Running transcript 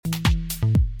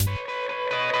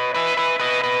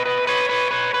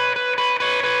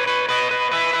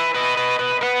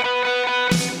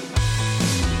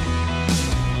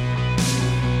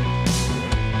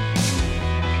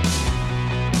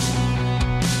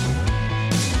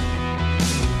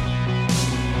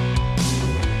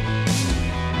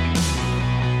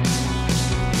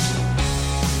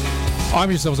Arm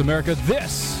yourselves, America.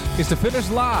 This is The Finish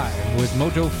Live with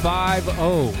Mojo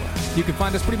 50. You can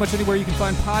find us pretty much anywhere you can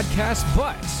find podcasts,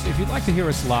 but if you'd like to hear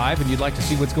us live and you'd like to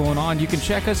see what's going on, you can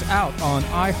check us out on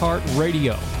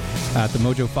iHeartRadio at the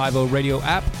Mojo 50 radio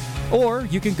app, or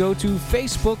you can go to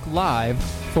Facebook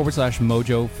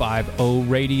Live/Mojo 50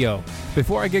 radio.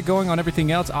 Before I get going on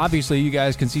everything else, obviously you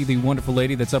guys can see the wonderful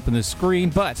lady that's up on the screen,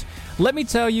 but let me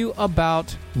tell you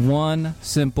about one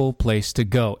simple place to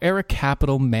go: Era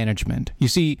Capital Management. You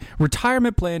see,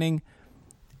 retirement planning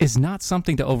is not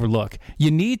something to overlook.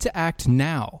 You need to act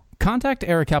now. Contact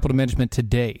Era Capital Management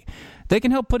today. They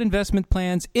can help put investment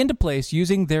plans into place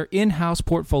using their in-house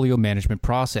portfolio management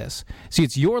process. See,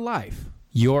 it's your life,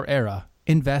 your era.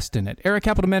 Invest in it. Era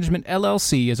Capital Management,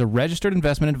 LLC is a registered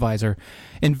investment advisor.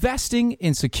 Investing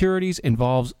in securities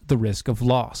involves the risk of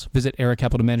loss. Visit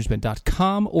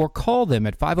eracapitalmanagement.com or call them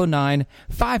at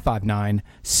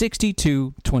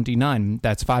 509-559-6229.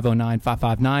 That's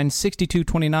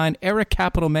 509-559-6229,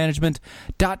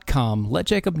 eracapitalmanagement.com. Let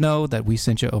Jacob know that we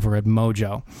sent you over at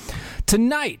Mojo.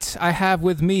 Tonight, I have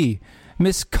with me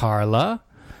Miss Carla,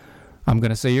 I'm going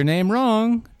to say your name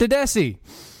wrong, Dedesi.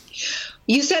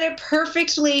 You said it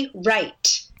perfectly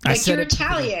right. Like you're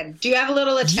Italian. Do you have a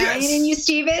little Italian in you,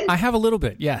 Stephen? I have a little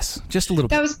bit, yes. Just a little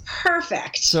bit. That was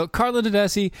perfect. So Carla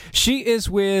Dedesi, she is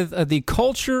with the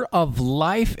Culture of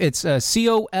Life. It's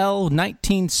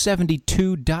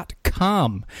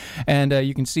COL1972.com. And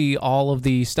you can see all of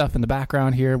the stuff in the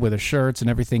background here with the shirts and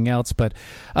everything else. But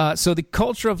so the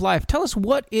Culture of Life, tell us,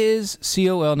 what is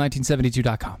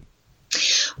COL1972.com?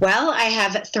 Well, I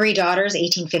have 3 daughters,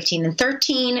 18, 15, and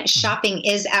 13. Shopping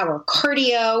is our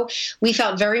cardio. We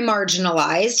felt very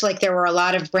marginalized, like there were a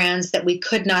lot of brands that we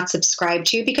could not subscribe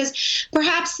to because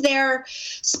perhaps their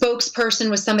spokesperson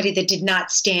was somebody that did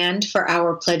not stand for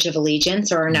our Pledge of Allegiance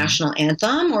or our national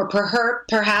anthem, or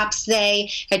perhaps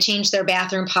they had changed their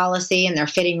bathroom policy and their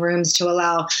fitting rooms to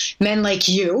allow men like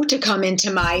you to come into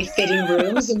my fitting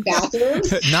rooms and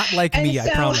bathrooms. Not like me, I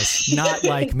promise. Not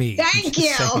like me. Thank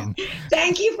you.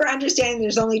 Thank you for understanding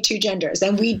there's only 2 genders,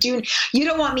 and you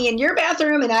don't want me in your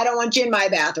bathroom and I don't want you in my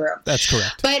bathroom. That's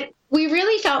correct. But we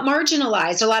really felt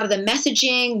marginalized. A lot of the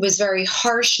messaging was very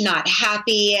harsh, not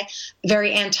happy,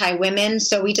 very anti-women.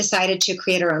 So we decided to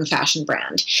create our own fashion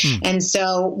brand. And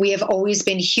so we have always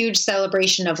been a huge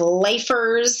celebration of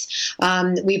lifers.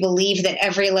 We believe that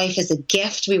every life is a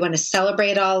gift. We want to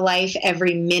celebrate all life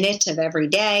every minute of every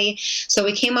day. So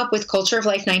we came up with Culture of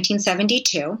Life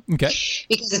 1972. Okay.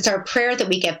 Because it's our prayer that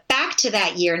we get back to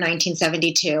that year,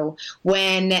 1972,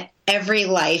 when every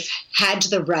life had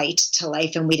the right to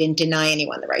life, and we didn't deny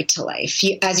anyone the right to life.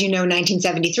 As you know,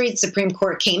 1973, the Supreme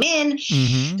Court came in.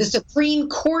 The Supreme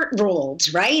Court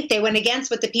ruled, right? They went against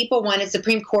what the people wanted.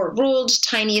 Supreme Court ruled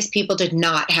tiniest people did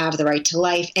not have the right to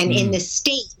life. And in the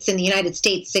States, in the United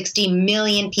States, 60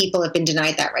 million people have been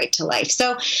denied that right to life.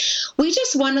 So we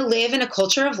just want to live in a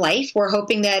culture of life. We're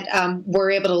hoping that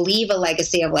we're able to leave a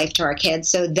legacy of life to our kids.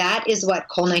 So that is what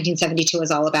Col 1972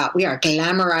 is all about. We are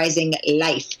glamorizing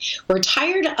life. We're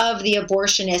tired of the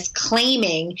abortionists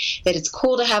claiming that it's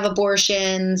cool to have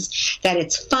abortions, that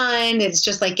it's fun, that it's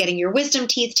just like getting your wisdom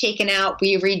teeth taken out.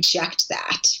 We reject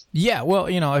that. Yeah, well,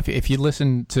 you know, if you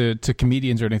listen to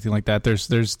comedians or anything like that, there's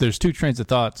 2 trains of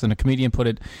thoughts, and a comedian put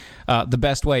it the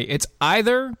best way. It's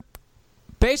either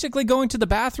basically going to the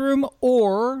bathroom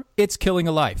or it's killing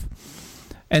a life.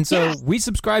 And so we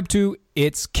subscribe to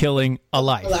it's killing a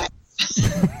life. Right.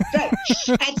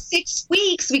 At 6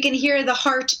 weeks, we can hear the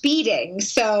heart beating.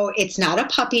 So it's not a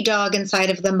puppy dog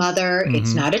inside of the mother.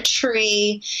 It's not a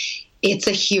tree. It's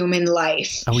a human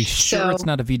life. Are we sure it's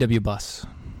not a VW bus?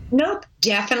 Nope,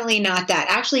 definitely not that.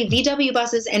 Actually, VW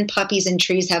buses and puppies and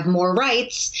trees have more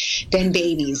rights than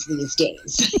babies these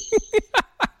days.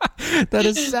 That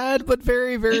is sad, but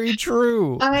very, very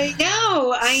true. I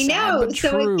know. So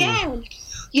true. Again,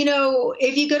 you know,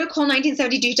 if you go to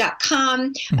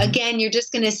col1972.com, again, you're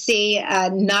just going to see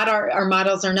not our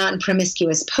models are not in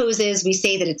promiscuous poses. We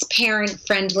say that it's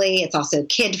parent-friendly. It's also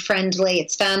kid-friendly.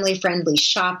 It's family-friendly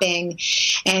shopping.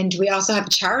 And we also have a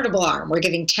charitable arm. We're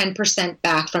giving 10%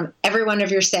 back from every one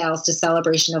of your sales to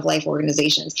Celebration of Life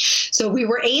organizations. So we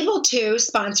were able to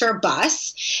sponsor a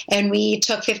bus, and we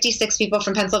took 56 people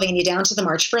from Pennsylvania down to the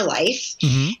March for Life.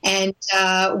 And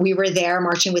we were there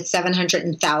marching with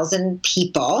 700,000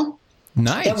 people.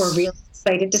 Nice. That were really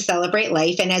excited to celebrate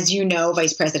life. And as you know,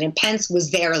 Vice President Pence was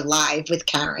there live with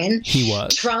Karen. He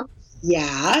was. Trump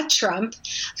Yeah, Trump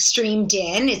streamed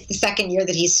in. It's the second year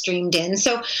that he's streamed in.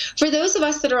 So for those of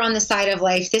us that are on the side of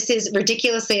life, this is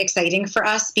ridiculously exciting for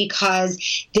us because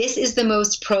this is the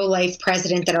most pro-life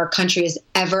president that our country has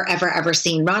ever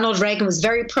seen. Ronald Reagan was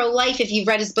very pro-life. If you've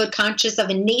read his book, Conscious of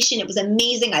a Nation, it was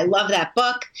amazing. I love that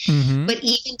book. Mm-hmm. But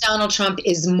even Donald Trump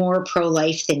is more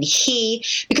pro-life than he,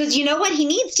 because you know what? He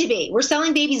needs to be. We're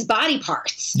selling babies' body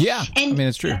parts. Yeah, and I mean,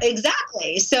 it's true.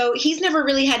 Exactly. So he's never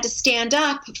really had to stand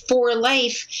up for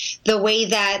life the way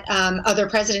that other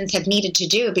presidents have needed to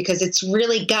do, because it's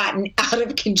really gotten out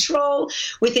of control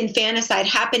with infanticide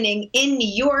happening in New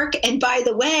York. And by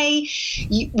the way,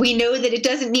 we know that it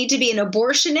doesn't need to be an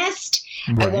abortionist.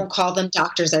 Right. I won't call them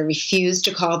doctors. I refuse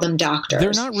to call them doctors.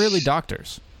 They're not really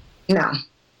doctors. No.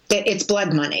 It's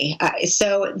blood money.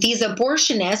 So these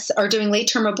abortionists are doing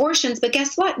late-term abortions, but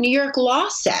guess what? New York law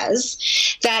says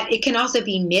that it can also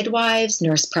be midwives,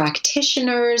 nurse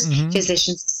practitioners,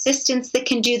 physician's assistants that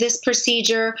can do this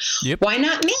procedure. Yep. Why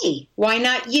not me? Why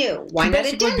not you? Why not a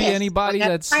dentist? Would be anybody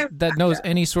that knows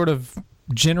any sort of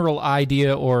general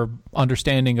idea or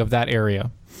understanding of that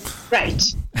area. Right.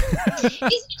 Isn't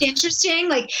it interesting?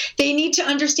 Like, they need to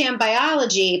understand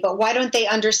biology, but why don't they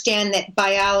understand that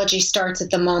biology starts at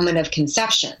the moment of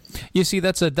conception? You see,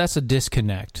 that's a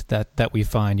disconnect that we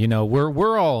find. You know,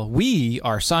 we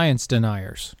are science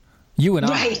deniers. You and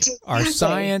I are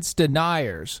science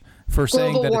deniers for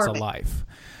saying that it's a life.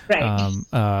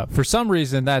 Right. For some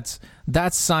reason, that's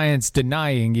science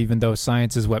denying, even though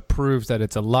science is what proves that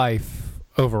it's a life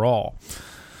overall.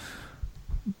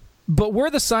 But we're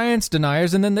the science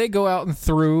deniers, and then they go out and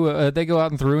through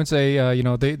and say,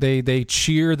 they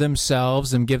cheer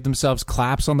themselves and give themselves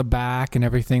claps on the back and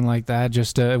everything like that.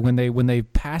 Just when they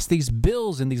pass these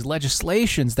bills and these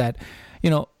legislations that,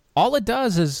 all it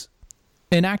does is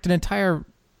enact an entire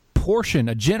portion,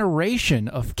 a generation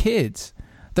of kids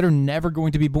that are never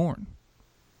going to be born.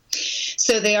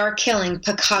 So they are killing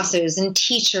Picassos and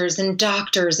teachers and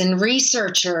doctors and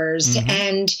researchers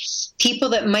and people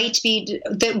that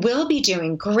will be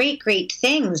doing great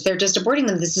things. They're just aborting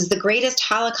them. This is the greatest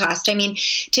Holocaust. I mean,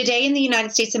 today in the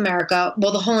United States of America,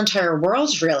 well, the whole entire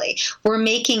world really, we're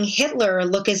making Hitler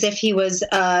look as if he was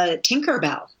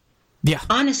Tinkerbell. Yeah.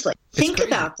 Honestly, think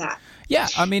about that. Yeah,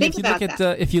 I mean, if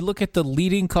you look at the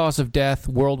leading cause of death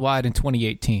worldwide in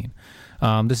 2018,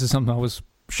 this is something I was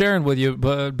sharing with you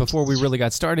but before we really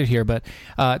got started here, but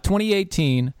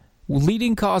 2018,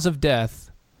 leading cause of death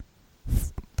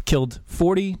killed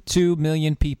 42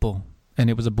 million people, and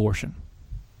it was abortion.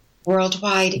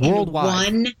 Worldwide. In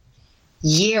 1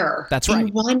 year. That's right.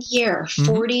 In 1 year,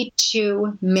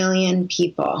 42 million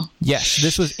people. Yes,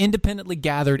 this was independently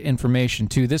gathered information,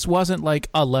 too. This wasn't like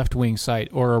a left-wing site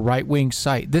or a right-wing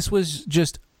site. This was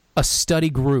just a study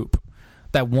group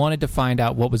that wanted to find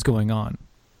out what was going on.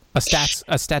 A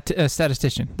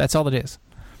statistician. That's all it is.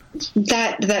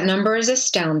 That number is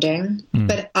astounding,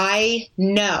 but I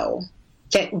know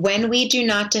that when we do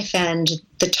not defend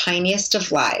the tiniest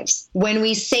of lives, when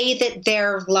we say that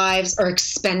their lives are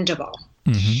expendable,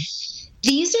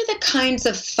 these are the kinds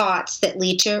of thoughts that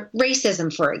lead to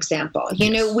racism, for example. You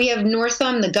know, we have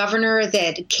Northam, the governor,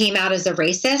 that came out as a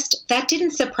racist. That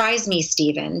didn't surprise me,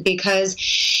 Stephen, because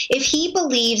if he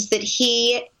believes that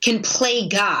he can play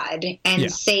God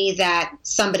and say that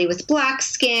somebody with black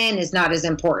skin is not as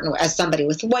important as somebody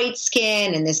with white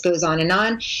skin, and this goes on,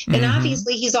 then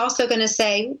obviously he's also going to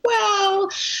say, well,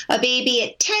 a baby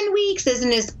at 10 weeks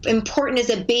isn't as important as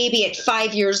a baby at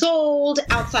 5 years old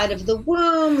outside of the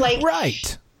womb. Like, right.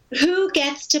 Who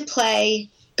gets to play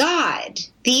God?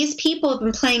 These people have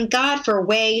been playing God for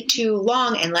way too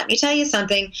long. And let me tell you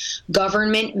something,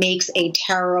 government makes a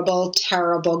terrible,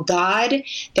 terrible God.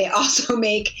 They also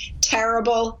make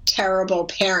terrible, terrible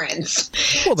parents.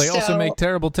 Well, they also make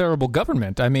terrible, terrible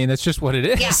government. I mean, that's just what it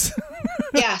is.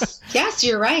 Yeah. Yes,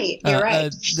 you're right. You're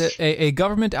right. A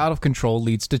government out of control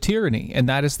leads to tyranny, and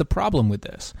that is the problem with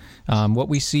this. What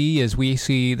we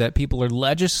see that people are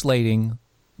legislating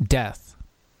death.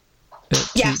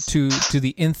 To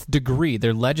the nth degree.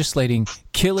 They're legislating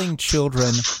killing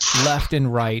children left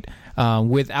and right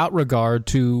without regard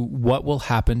to what will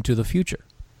happen to the future.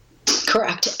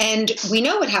 Correct. And we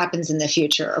know what happens in the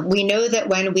future. We know that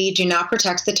when we do not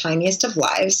protect the tiniest of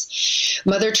lives,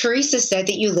 Mother Teresa said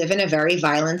that you live in a very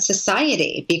violent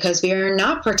society because we are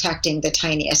not protecting the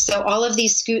tiniest. So all of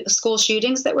these school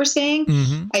shootings that we're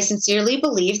seeing, I sincerely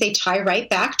believe they tie right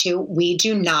back to we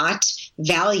do not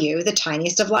value the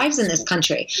tiniest of lives in this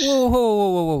country.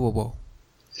 Whoa.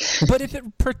 But if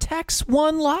it protects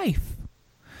one life,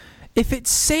 if it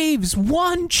saves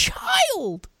one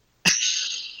child,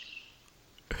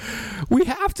 we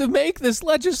have to make this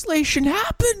legislation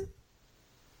happen.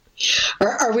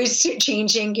 Are we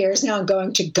changing gears now and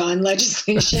going to gun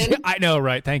legislation? I know,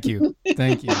 right? Thank you.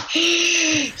 Thank you.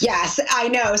 Yes, I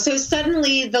know. So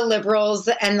suddenly the liberals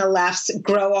and the lefts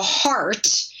grow a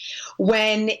heart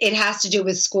when it has to do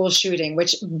with school shooting,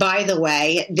 which, by the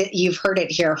way, you've heard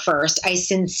it here first. I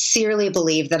sincerely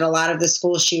believe that a lot of the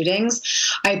school shootings,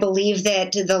 I believe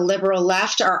that the liberal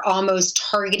left are almost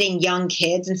targeting young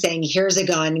kids and saying, here's a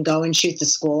gun, go and shoot the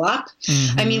school up.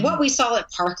 Mm-hmm. I mean, what we saw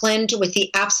at Parkland with the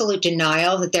absolute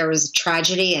denial that there was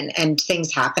tragedy and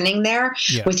things happening there,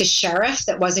 with the sheriff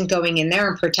that wasn't going in there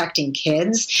and protecting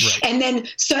kids. Right. And then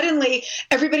suddenly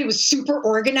everybody was super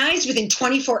organized. Within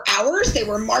 24 hours, they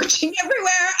were marching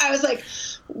everywhere. I was like,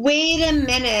 wait a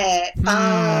minute.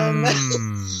 I'm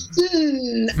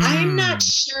not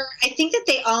sure. I think that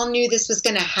they all knew this was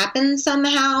going to happen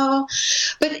somehow.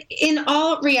 But in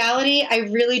all reality, I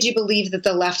really do believe that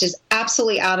the left is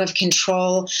absolutely out of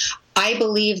control. I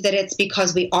believe that it's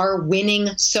because we are winning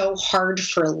so hard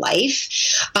for life.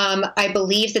 I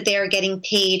believe that they are getting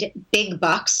paid big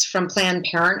bucks from Planned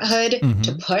Parenthood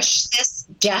to push this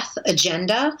death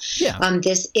agenda. Yeah.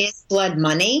 This is blood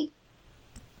money.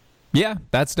 Yeah,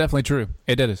 that's definitely true.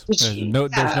 It is. There's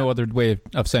no other way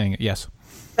of saying it. Yes.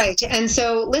 Right. And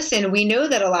so, listen, we know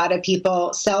that a lot of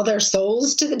people sell their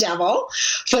souls to the devil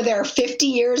for their 50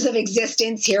 years of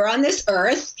existence here on this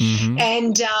earth.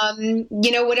 And,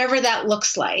 whatever that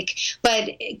looks like. But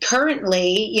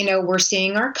currently, we're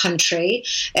seeing our country.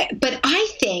 But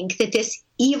I think that this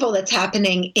evil that's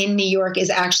happening in New York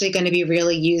is actually going to be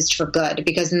really used for good,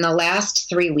 because in the last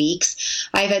 3 weeks,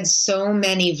 I've had so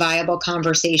many viable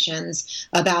conversations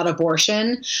about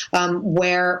abortion,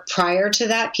 where prior to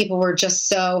that, people were just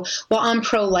so, well, I'm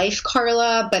pro-life,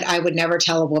 Carla, but I would never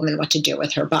tell a woman what to do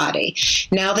with her body.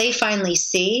 Now they finally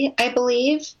see, I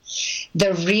believe,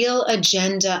 the real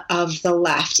agenda of the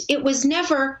left. It was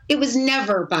never,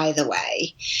 by the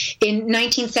way, in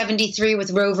 1973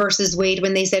 with Roe versus Wade,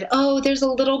 when they said, oh, there's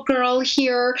a little girl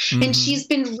here and she's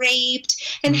been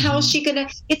raped, and how is she gonna,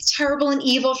 it's terrible and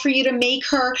evil for you to make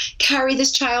her carry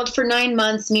this child for 9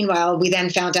 months. Meanwhile, we then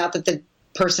found out that the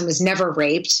person was never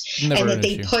raped, and that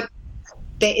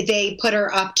they put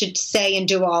her up to say and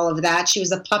do all of that. She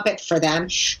was a puppet for them,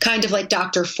 kind of like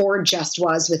Dr. Ford just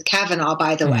was with Kavanaugh,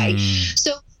 by the way.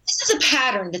 So this is a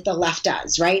pattern that the left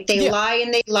does, right? They lie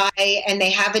and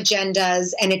they have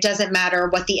agendas, and it doesn't matter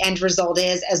what the end result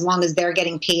is as long as they're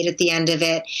getting paid at the end of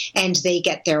it and they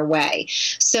get their way.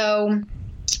 So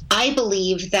I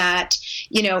believe that,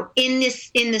 in the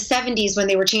 70s, when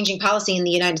they were changing policy in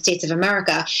the United States of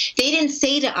America, they didn't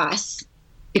say to us,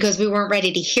 because we weren't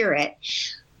ready to hear it,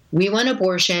 we want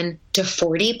abortion to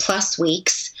 40 plus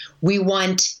weeks. We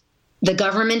want the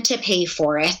government to pay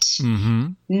for it.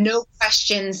 No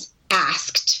questions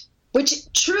asked,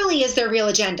 which truly is their real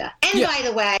agenda. And by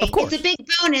the way, it's a big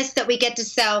bonus that we get to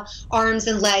sell arms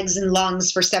and legs and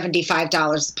lungs for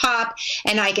 $75 a pop,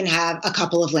 and I can have a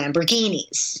couple of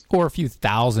Lamborghinis. Or a few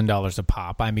 $1,000s a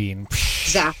pop. I mean,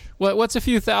 exactly. What's a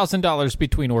few $1,000s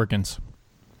between organs?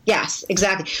 Yes,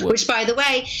 exactly. Which, by the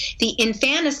way, the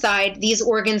infanticide, these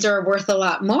organs are worth a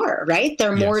lot more, right?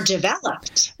 They're more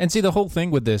developed. And see, the whole thing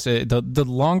with this, the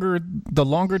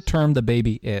longer term the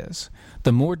baby is,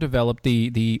 the more developed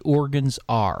the organs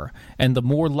are, and the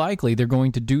more likely they're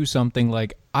going to do something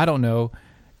like, I don't know,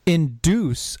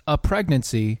 induce a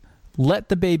pregnancy, let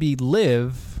the baby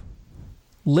live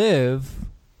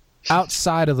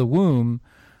outside of the womb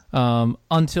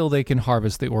until they can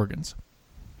harvest the organs.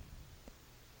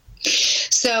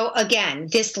 So again,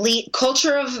 this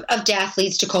culture of death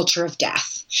leads to culture of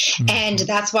death. And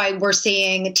that's why we're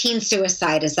seeing teen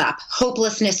suicide is up,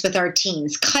 hopelessness with our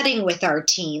teens, cutting with our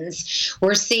teens.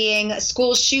 We're seeing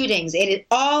school shootings. It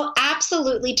all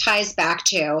absolutely ties back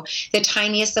to the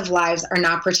tiniest of lives are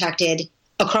not protected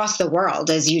across the world,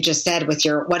 as you just said, with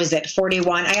your,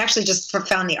 41? I actually just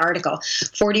found the article,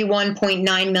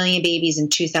 41.9 million babies in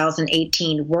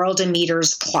 2018,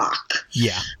 Worldometers clock.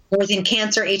 Yeah. More than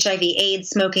cancer, HIV, AIDS,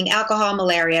 smoking, alcohol,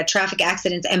 malaria, traffic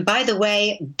accidents, and by the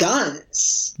way,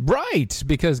 guns. Right,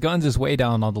 because guns is way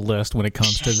down on the list when it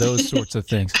comes to those sorts of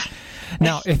things.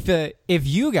 Now, if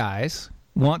you guys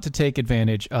want to take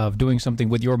advantage of doing something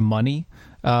with your money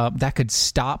that could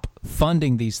stop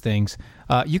funding these things,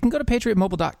 you can go to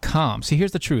patriotmobile.com. See,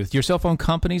 here's the truth. Your cell phone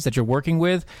companies that you're working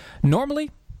with,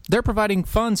 normally, they're providing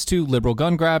funds to liberal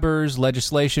gun grabbers,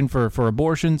 legislation for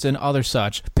abortions, and other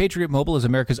such. Patriot Mobile is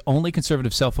America's only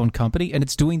conservative cell phone company, and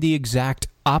it's doing the exact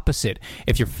opposite.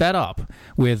 If you're fed up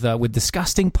with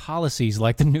disgusting policies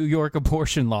like the New York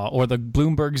abortion law, or the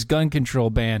Bloomberg's gun control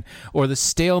ban, or the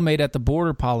stalemate at the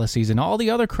border policies, and all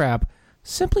the other crap,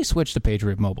 Simply switch to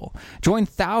Patriot Mobile. Join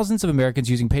thousands of Americans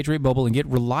using Patriot Mobile and get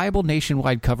reliable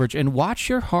nationwide coverage and watch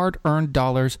your hard-earned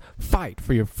dollars fight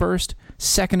for your First,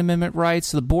 Second Amendment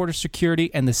rights, the border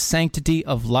security, and the sanctity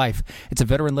of life. It's a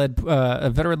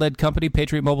veteran-led company.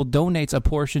 Patriot Mobile donates a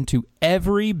portion to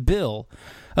every bill.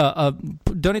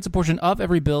 Donates a portion of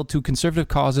every bill to conservative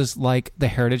causes like the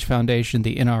Heritage Foundation,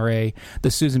 the NRA, the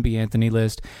Susan B. Anthony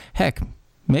List. Heck,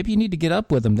 maybe you need to get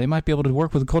up with them. They might be able to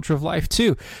work with the culture of life,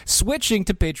 too. Switching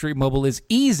to Patriot Mobile is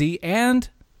easy, and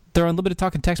their unlimited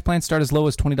talk and text plans start as low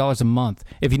as $20 a month.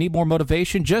 If you need more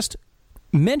motivation, just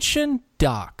mention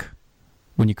Doc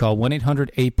when you call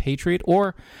 1-800-A-PATRIOT,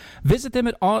 or visit them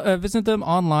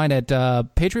online at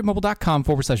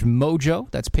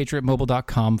patriotmobile.com/mojo. That's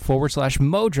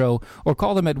patriotmobile.com/mojo, or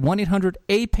call them at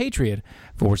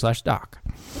 1-800-A-PATRIOT/Doc.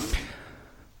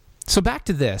 So back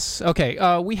to this.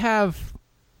 Okay, we have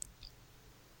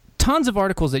tons of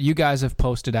articles that you guys have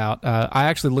posted out. I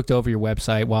actually looked over your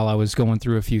website while I was going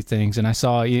through a few things, and I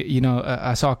saw,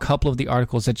 I saw a couple of the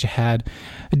articles that you had.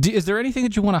 Is there anything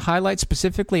that you want to highlight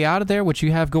specifically out of there, what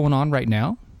you have going on right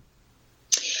now?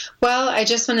 Well, I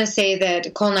just want to say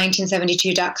that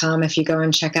Cole1972.com, if you go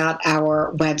and check out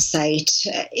our website,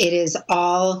 it is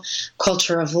all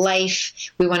culture of life.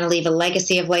 We want to leave a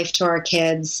legacy of life to our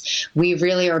kids. We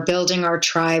really are building our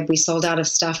tribe. We sold out of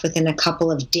stuff within a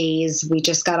couple of days. We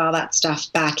just got all that stuff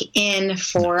back in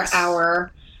for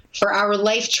our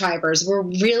life tribers. We're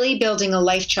really building a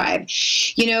life tribe.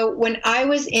 You know, when I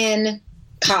was in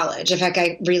college, in fact,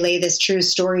 I relay this true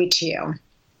story to you.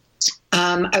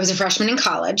 I was a freshman in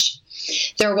college.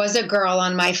 There was a girl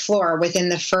on my floor within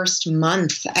the first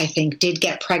month, I think, did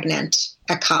get pregnant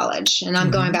at college. And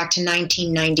I'm going back to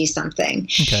 1990 something.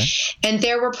 Okay. And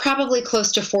there were probably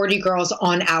close to 40 girls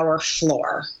on our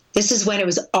floor. This is when it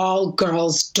was all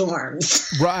girls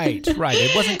dorms. Right.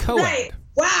 It wasn't co-ed. Right.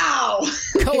 Wow.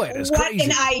 Co-ed is what crazy.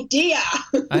 An idea.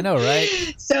 I know,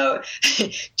 right? So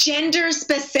gender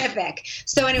specific.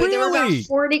 So anyway, there were about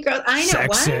 40 girls. I know.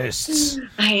 Sexists. What?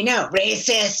 I know.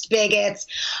 Racist, bigots.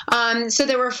 So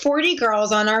there were 40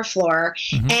 girls on our floor,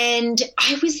 and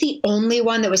I was the only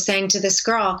one that was saying to this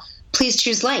girl, please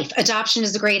choose life. Adoption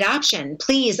is a great option.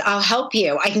 Please, I'll help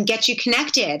you. I can get you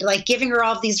connected, like giving her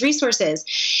all of these resources.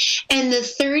 And the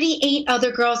 38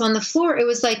 other girls on the floor, it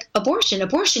was like, abortion.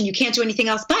 You can't do anything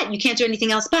else but.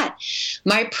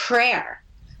 My prayer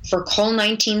for Cole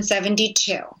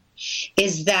 1972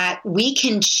 is that we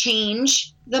can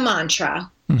change the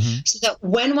mantra so that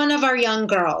when one of our young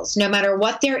girls, no matter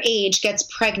what their age, gets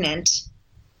pregnant,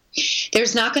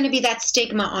 there's not going to be that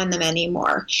stigma on them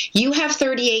anymore. You have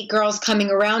 38 girls coming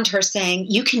around her saying,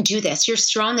 you can do this. You're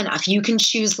strong enough. You can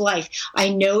choose life.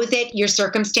 I know that your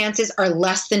circumstances are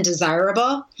less than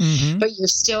desirable, but you're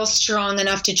still strong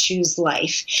enough to choose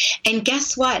life. And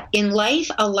guess what? In life,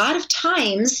 a lot of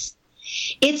times,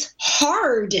 it's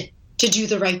hard to do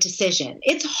the right decision.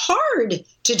 It's hard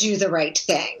to do the right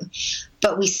thing,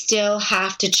 but we still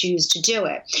have to choose to do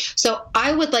it. So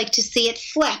I would like to see it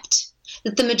flipped.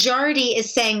 That the majority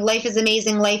is saying life is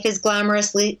amazing, life is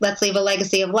glamorous, let's leave a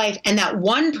legacy of life. And that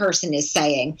one person is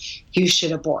saying you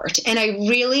should abort. And I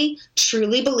really,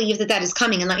 truly believe that that is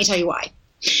coming. And let me tell you why.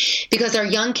 Because our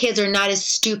young kids are not as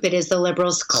stupid as the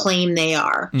liberals claim they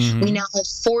are. We now have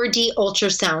 4D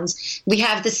ultrasounds. We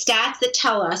have the stats that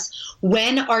tell us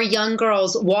when our young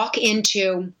girls walk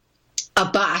into a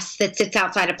bus that sits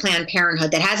outside of Planned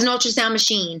Parenthood that has an ultrasound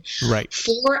machine, right?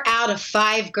 4 out of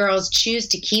 5 girls choose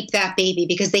to keep that baby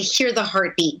because they hear the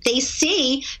heartbeat. They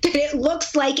see that it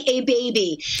looks like a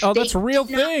baby. Oh, that's a real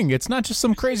thing. It's not just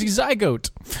some crazy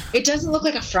zygote. It doesn't look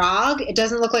like a frog. It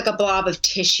doesn't look like a blob of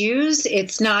tissues.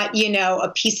 It's not,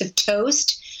 a piece of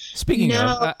toast. Speaking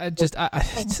of,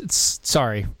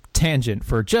 sorry, tangent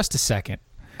for just a second.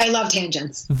 I love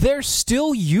tangents. They're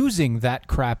still using that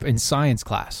crap in science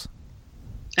class.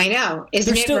 I know.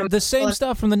 Isn't it still the same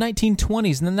stuff from the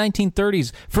 1920s and the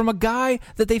 1930s from a guy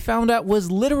that they found out was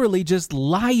literally just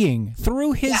lying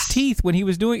through his teeth when he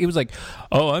was doing it. Was like,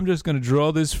 oh, I'm just going to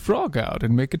draw this frog out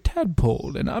and make a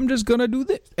tadpole, and I'm just going to do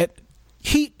this. And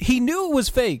he knew it was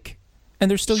fake,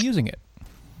 and they're still using it.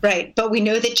 Right. But we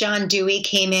know that John Dewey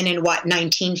came in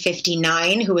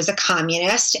 1959, who was a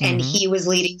communist, and he was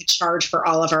leading the charge for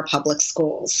all of our public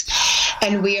schools.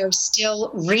 And we are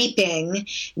still reaping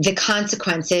the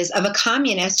consequences of a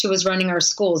communist who was running our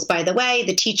schools. By the way,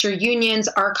 the teacher unions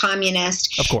are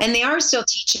communist, Of course. and they are still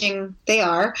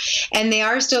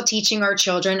teaching our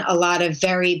children a lot of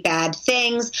very bad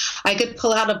things. I could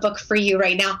pull out a book for you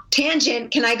right now.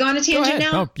 Tangent. Can I go on a tangent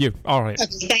now? Oh, you. All right.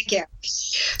 Okay, thank you.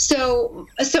 So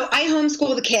I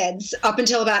homeschool the kids up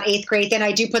until about 8th grade. Then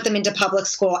I do put them into public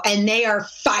school, and they are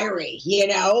fiery.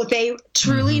 They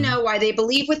truly know why they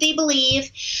believe what they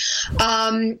believe.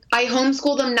 I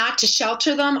homeschool them not to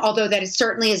shelter them, although that is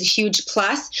certainly is a huge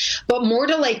plus, but more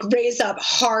to like raise up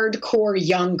hardcore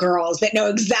young girls that know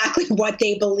exactly what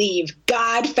they believe: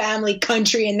 God, family,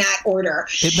 country, in that order.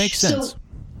 It makes sense. So,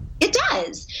 it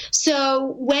does.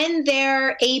 So when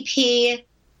their AP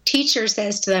teacher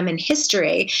says to them in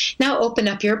history, now open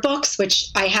up your books, which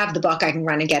I have the book, I can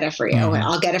run and get it for you.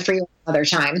 I'll get it for you another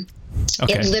time.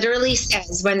 Okay. It literally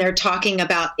says, when they're talking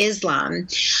about Islam,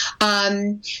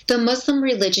 the Muslim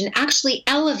religion actually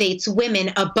elevates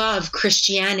women above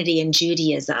Christianity and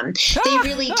Judaism. They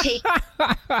really take...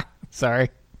 Sorry.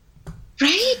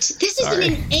 Right? This is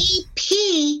in an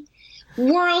AP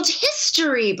world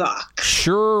history book.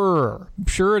 Sure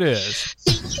it is.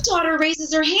 So my daughter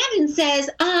raises her hand and says,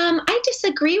 I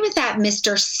disagree with that,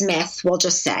 Mr. Smith, we'll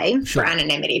just say, for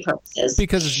anonymity purposes.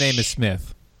 Because his name is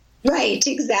Smith. Right,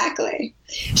 exactly.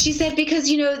 She said, because,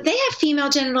 they have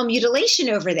female genital mutilation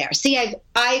over there. See,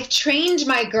 I've trained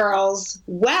my girls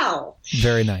well.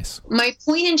 Very nice. My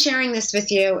point in sharing this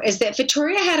with you is that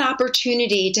Victoria had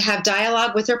opportunity to have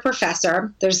dialogue with her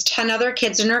professor. There's 10 other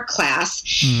kids in her class.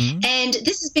 Mm-hmm. And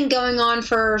this has been going on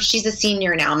she's a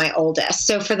senior now, my oldest.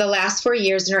 So for the last 4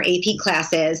 years in her AP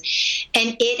classes.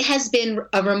 And it has been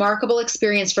a remarkable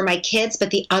experience for my kids, but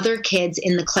the other kids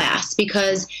in the class,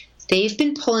 because they've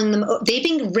been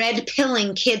red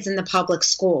pilling kids in the public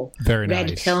school. Very nice.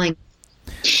 Red pilling.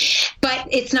 But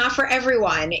it's not for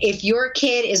everyone. If your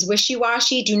kid is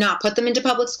wishy-washy, do not put them into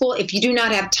public school. If you do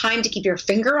not have time to keep your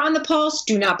finger on the pulse,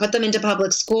 do not put them into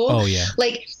public school. Oh, yeah.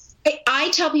 Like, I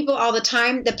tell people all the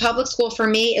time that public school for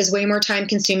me is way more time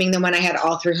consuming than when I had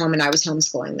all three home and I was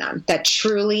homeschooling them. That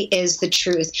truly is the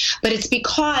truth. But it's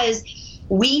because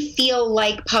we feel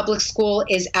like public school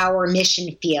is our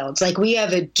mission field. Like we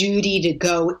have a duty to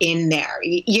go in there,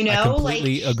 I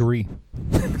completely agree.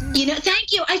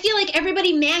 Thank you. I feel like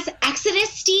everybody mass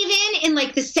exodus, Stephen, in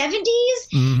like the 70s.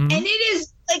 Mm-hmm. And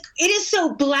it is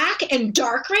so black and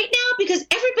dark right now because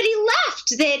everybody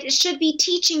left that should be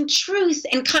teaching truth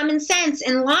and common sense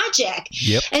and logic.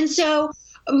 Yep. And so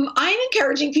I'm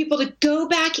encouraging people to go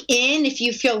back in if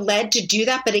you feel led to do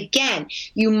that. But again,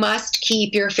 you must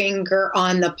keep your finger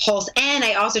on the pulse. And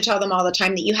I also tell them all the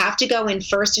time that you have to go in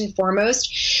first and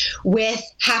foremost with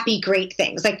happy, great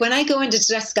things. Like when I go in to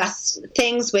discuss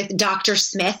things with Dr.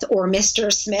 Smith or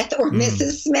Mr. Smith or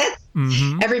Mrs. Smith,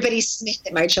 everybody's Smith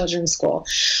at my children's school.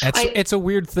 It's a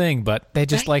weird thing, but they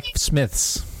just like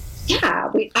Smiths.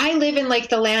 Yeah, I live in like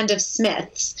the land of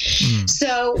Smiths.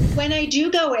 So when I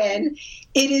do go in,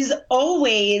 it is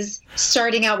always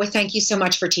starting out with thank you so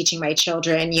much for teaching my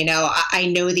children. I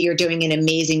know that you're doing an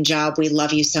amazing job. We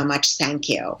love you so much. Thank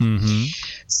you. Mm-hmm.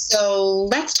 So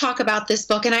let's talk about this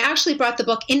book. And I actually brought the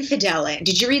book Infidel in.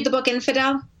 Did you read the book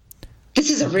Infidel? This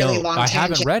is a really long tangent. I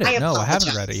haven't read it. I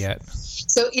haven't read it yet.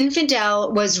 So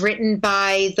Infidel was written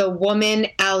by the woman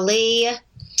Ali.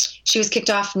 She was kicked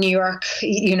off New York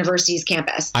University's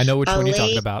campus. I know which one you're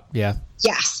talking about. Yeah.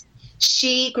 Yes.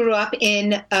 She grew up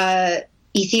in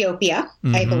Ethiopia,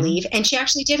 I believe, and she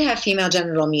actually did have female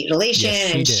genital mutilation.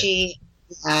 Yes, she did.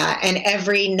 And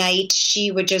every night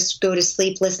she would just go to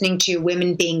sleep listening to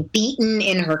women being beaten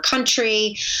in her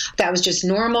country. That was just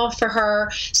normal for her.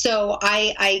 So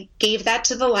I gave that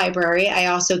to the library. I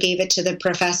also gave it to the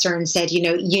professor and said, you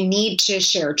need to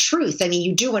share truth. I mean,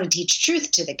 you do want to teach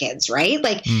truth to the kids, right?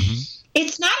 Like,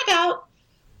 it's not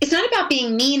about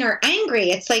being mean or angry.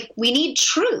 It's like we need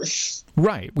truth.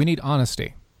 Right. We need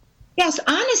honesty. Yes,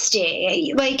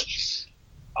 honesty. Like,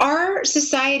 our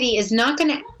society is not going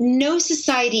to, no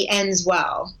society ends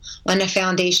well on a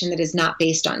foundation that is not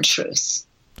based on truth.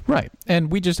 Right.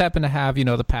 And we just happen to have,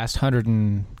 the past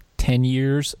 110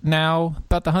 years now,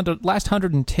 about the last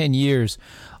 110 years,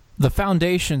 the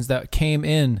foundations that came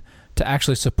in to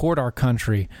actually support our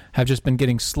country have just been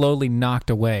getting slowly knocked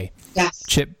away. Yes.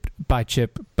 Chip by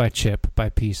chip by chip, by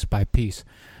piece by piece.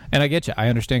 And I get you. I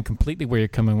understand completely where you're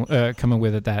coming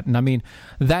with it. That, and I mean,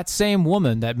 that same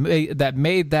woman that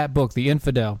made that book, The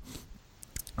Infidel,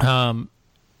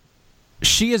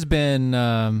 she has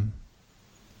been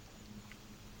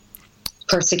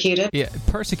persecuted. Yeah,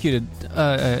 persecuted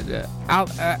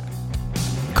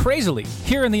crazily,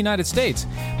 here in the United States,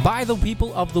 by the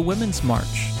people of the Women's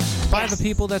March, by the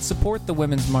people that support the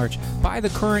Women's March, by the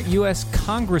current U.S.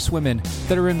 Congresswomen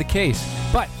that are in the case.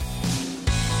 But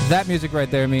that music right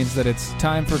there means that it's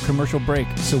time for a commercial break.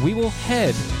 So we will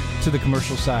head to the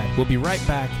commercial side. We'll be right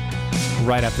back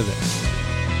right after this.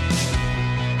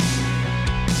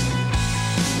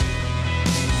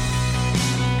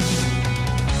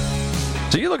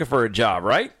 So you're looking for a job,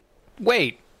 right?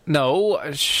 Wait, no,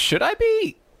 should I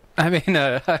be? I mean,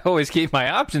 I always keep my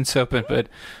options open, but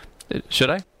should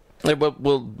I?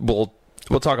 We'll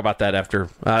talk about that after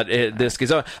this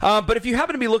gets on. But if you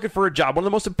happen to be looking for a job, one of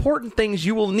the most important things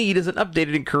you will need is an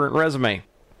updated and current resume.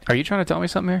 Are you trying to tell me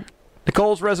something here?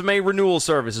 Nicole's Resume Renewal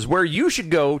Service is where you should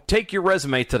go take your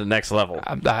resume to the next level.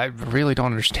 I really don't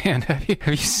understand. Have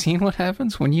you seen what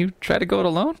happens when you try to go it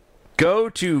alone? Go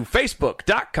to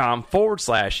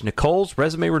facebook.com/Nicole's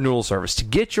Resume Renewal Service to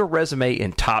get your resume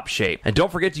in top shape. And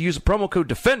don't forget to use the promo code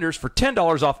DEFENDERS for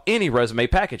 $10 off any resume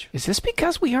package. Is this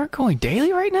because we aren't going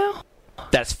daily right now?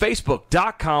 That's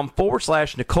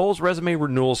facebook.com/Nicole's Resume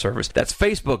Renewal Service. That's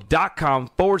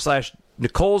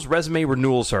facebook.com/Nicole's Resume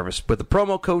Renewal Service with the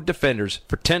promo code DEFENDERS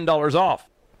for $10 off.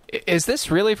 Is this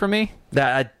really for me?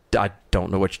 I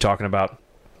don't know what you're talking about.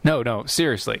 No,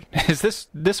 seriously. Is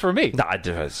this for me? Nah,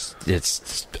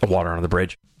 it's water under the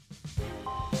bridge.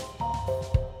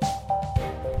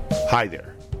 Hi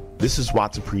there. This is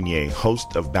Watson Prunier,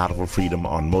 host of Battle for Freedom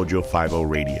on Mojo 50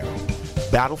 Radio.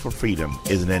 Battle for Freedom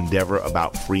is an endeavor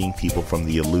about freeing people from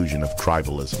the illusion of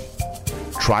tribalism.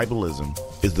 Tribalism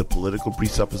is the political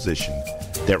presupposition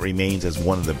that remains as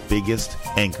one of the biggest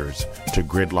anchors to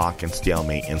gridlock and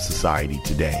stalemate in society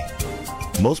today.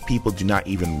 Most people do not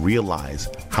even realize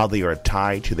how they are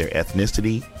tied to their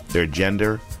ethnicity, their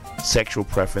gender, sexual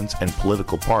preference, and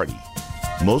political party.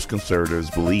 Most conservatives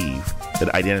believe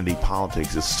that identity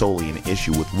politics is solely an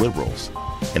issue with liberals,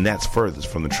 and that's furthest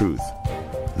from the truth.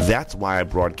 That's why I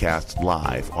broadcast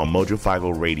live on Mojo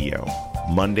 50 Radio,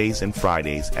 Mondays and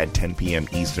Fridays at 10 p.m.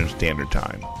 Eastern Standard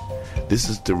Time. This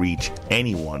is to reach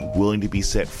anyone willing to be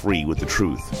set free with the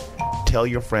truth. Tell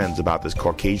your friends about this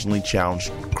Caucasianly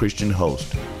challenged Christian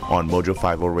host on Mojo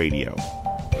 50 Radio.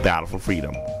 Battle for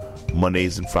Freedom,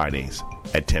 Mondays and Fridays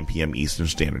at 10 p.m. Eastern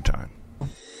Standard Time.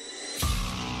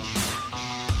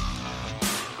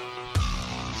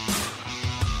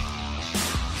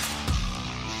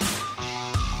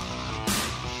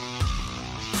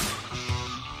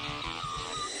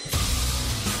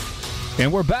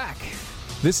 And we're back.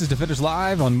 This is Defenders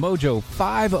Live on Mojo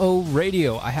 50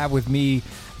 Radio. I have with me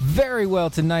very well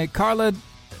tonight Carla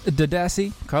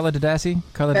Daddassy.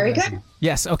 Very good.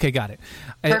 Yes, okay, got it.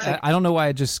 Perfect. I don't know why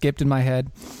it just skipped in my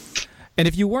head. And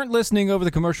if you weren't listening over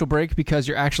the commercial break because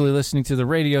you're actually listening to the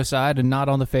radio side and not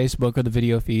on the Facebook or the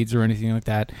video feeds or anything like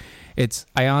that, it's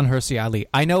Ayaan Hirsi Ali.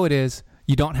 I know it is.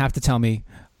 You don't have to tell me.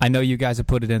 I know you guys have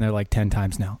put it in there like 10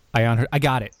 times now. I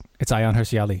got it. It's Ayaan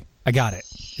Hirsi Ali. I got it.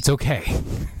 It's okay.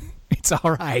 It's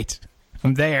all right.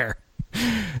 I'm there.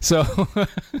 So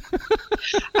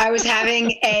I was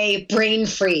having a brain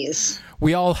freeze.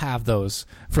 We all have those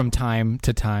from time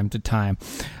to time to time.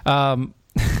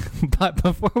 But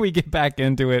before we get back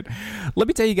into it, let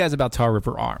me tell you guys about Tar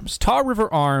River Arms. Tar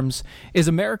River Arms is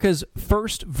America's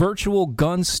first virtual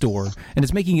gun store and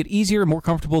is making it easier and more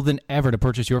comfortable than ever to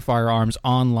purchase your firearms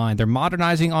online. They're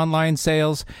modernizing online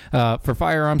sales for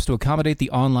firearms to accommodate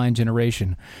the online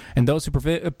generation. And those who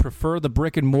prefer the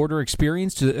brick and mortar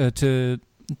experience to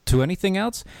anything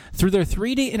else, through their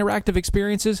 3D interactive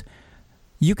experiences,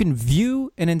 you can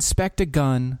view and inspect a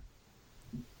gun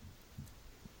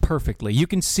perfectly. You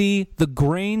can see the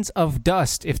grains of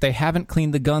dust if they haven't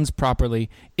cleaned the guns properly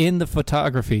in the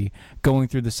photography going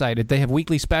through the site. They have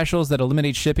weekly specials that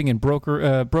eliminate shipping and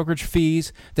brokerage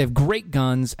fees. They have great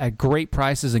guns at great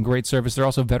prices and great service. They're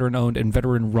also veteran-owned and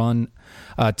veteran-run.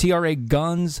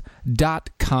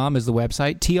 TRAGuns.com is the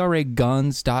website.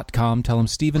 TRAGuns.com. Tell them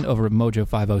Steven over at Mojo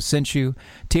 50 sent you.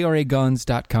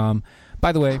 TRAGuns.com.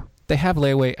 By the way, they have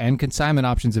layaway and consignment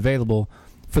options available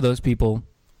for those people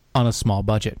on a small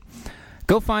budget.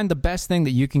 Go find the best thing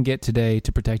that you can get today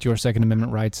to protect your Second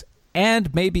Amendment rights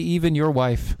and maybe even your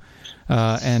wife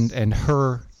and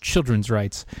her children's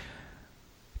rights.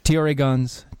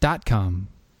 TRAGuns.com.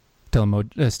 Tell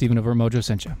them Stephen over Mojo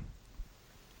sent you.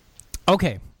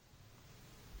 Okay.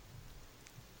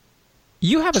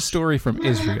 You have a story from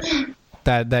Israel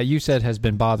that you said has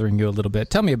been bothering you a little bit.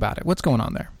 Tell me about it. What's going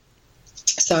on there?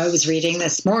 So I was reading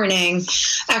this morning,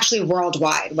 actually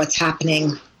worldwide, what's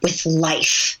happening with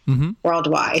life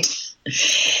worldwide.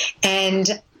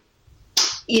 And,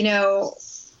 you know,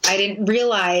 I didn't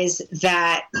realize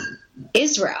that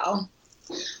Israel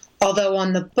although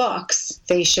on the books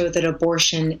they show that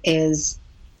abortion is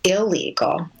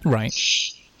illegal. Right.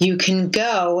 You can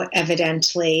go,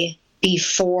 evidently,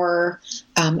 before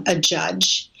a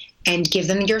judge and give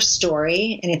them your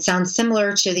story. And it sounds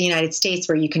similar to the United States,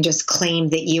 where you can just claim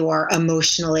that you are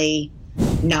emotionally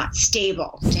not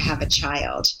stable to have a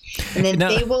child. And then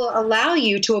they will allow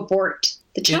you to abort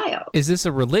the child. Is this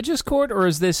a religious court, or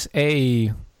is this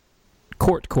a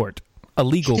court? A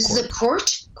legal court? This is a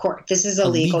court. This is a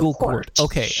legal court.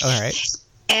 Okay, all right.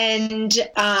 And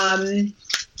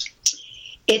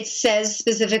it says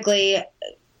specifically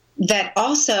that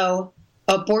also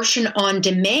abortion on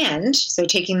demand, so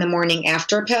taking the morning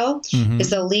after pill,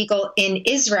 is illegal in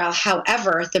Israel.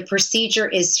 However, the procedure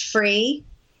is free,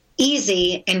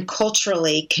 easy, and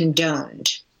culturally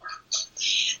condoned.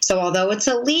 So although it's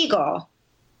illegal,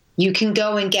 you can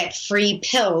go and get free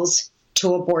pills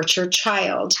to abort your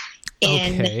child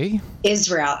in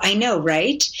Israel. I know,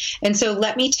 right? And so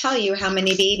let me tell you how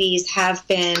many babies have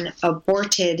been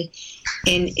aborted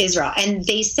in Israel. And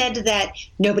they said that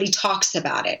nobody talks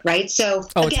about it, right? So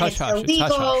again, it's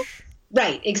illegal.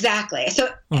 Right, exactly. So,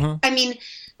 I mean,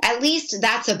 at least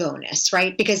that's a bonus,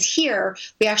 right? Because here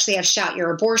we actually have Shout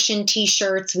Your Abortion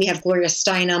T-shirts. We have Gloria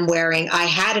Steinem wearing "I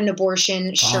Had an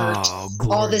Abortion" shirt. Oh,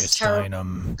 Gloria all this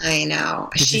Steinem. I know.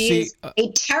 She's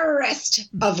a terrorist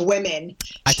of women.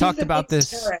 I talked about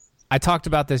this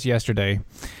yesterday.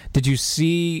 Did you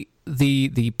see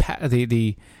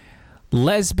the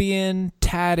lesbian,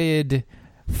 tatted,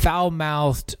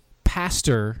 foul-mouthed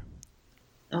pastor?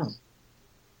 Oh.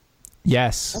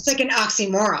 Yes. That's like an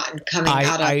oxymoron coming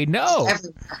out of everywhere.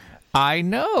 I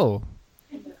know.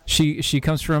 She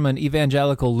comes from an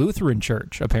evangelical Lutheran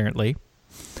church, apparently.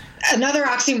 Another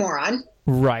oxymoron.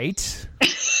 Right.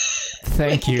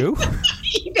 Thank you.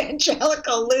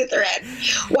 Evangelical Lutheran.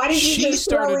 Why did you just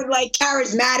throw in like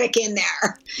charismatic in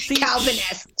there?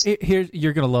 Calvinist. Here,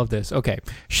 you're going to love this. Okay.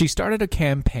 She started a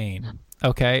campaign.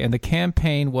 Okay. And the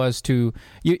campaign was to,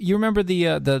 you remember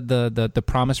the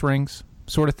promise rings?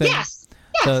 Sort of thing. Yes.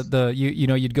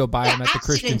 You'd go buy them at the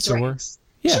Christian store. Rings.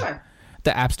 Yeah. Sure.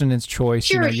 The abstinence choice.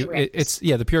 Purity it's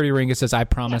the purity ring. It says "I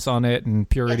promise" on it, and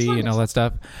purity and all that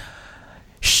stuff.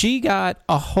 She got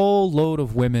a whole load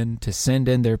of women to send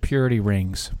in their purity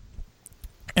rings,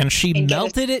 and she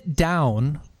melted it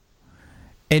down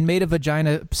and made a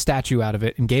vagina statue out of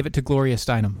it and gave it to Gloria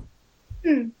Steinem.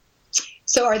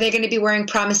 So are they going to be wearing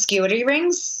promiscuity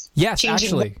rings? Yes,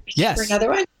 actually. Yes. For another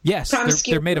one? Yes.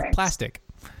 They're made of plastic.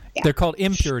 Yeah. They're called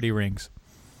impurity rings.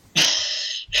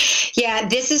 Yeah,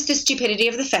 this is the stupidity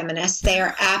of the feminists. They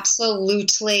are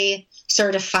absolutely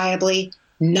certifiably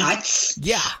nuts.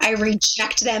 Yeah. I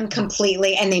reject them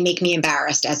completely, and they make me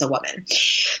embarrassed as a woman.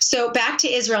 So back to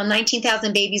Israel,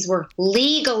 19,000 babies were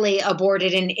legally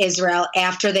aborted in Israel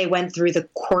after they went through the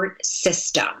court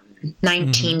system.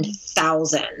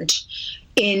 19,000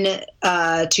 in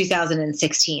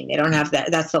 2016. They don't have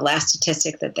that. That's the last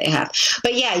statistic that they have.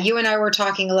 But yeah, you and I were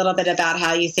talking a little bit about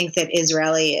how you think that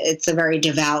it's a very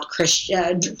devout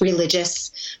Christian,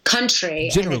 religious country.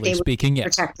 Generally speaking,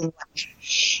 yes. Protecting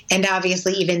life. And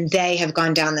obviously even they have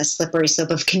gone down this slippery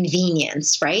slope of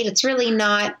convenience, right? It's really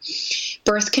not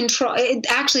birth control.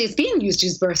 It's being used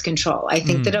as birth control. I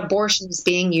think that abortion is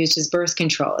being used as birth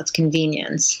control. It's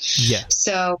convenience. Yeah.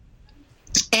 So,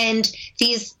 and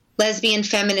these lesbian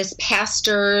feminist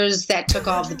pastors that took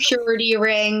all the purity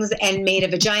rings and made a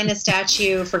vagina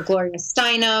statue for Gloria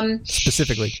Steinem.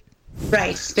 Specifically.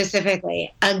 Right,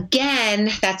 specifically. Again,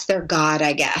 that's their god,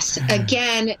 I guess.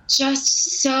 Again,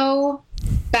 just so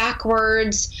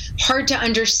backwards, hard to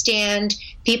understand.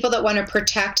 People that want to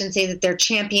protect and say that they're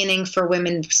championing for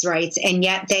women's rights, and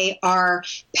yet they are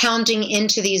pounding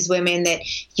into these women that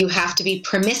you have to be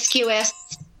promiscuous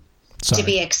to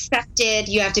be accepted.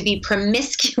 You have to be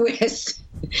promiscuous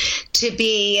to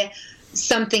be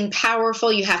something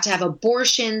powerful. You have to have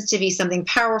abortions to be something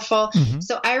powerful.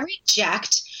 So I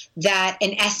reject that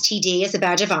an STD is a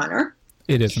badge of honor.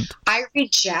 It isn't. I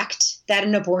reject that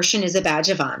an abortion is a badge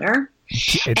of honor.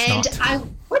 It's not. I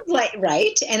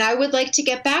would like to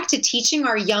get back to teaching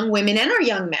our young women and our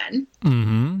young men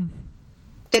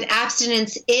that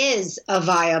abstinence is a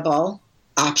viable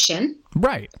option.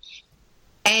 Right.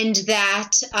 And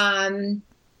that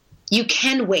you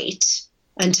can wait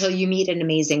until you meet an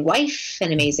amazing wife,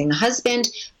 an amazing husband.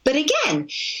 But again,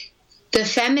 the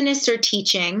feminists are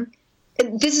teaching,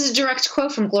 this is a direct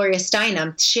quote from Gloria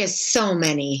Steinem. She has so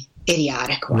many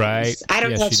idiotic ones. Right. I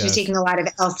don't know if she was taking a lot of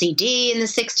LCD in the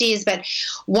 60s, but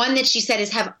one that she said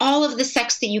is have all of the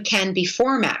sex that you can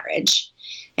before marriage,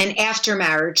 and after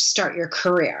marriage, start your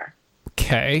career.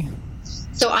 Okay.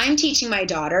 So I'm teaching my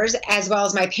daughters, as well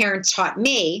as my parents taught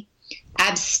me,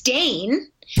 abstain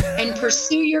and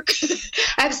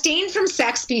abstain from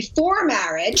sex before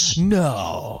marriage.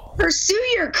 No. Pursue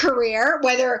your career,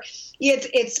 whether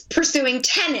it's pursuing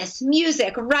tennis,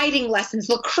 music, writing lessons,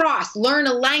 lacrosse, learn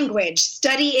a language,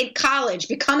 study in college,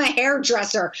 become a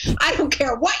hairdresser. I don't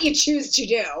care what you choose to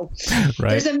do.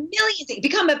 Right. There's a million things.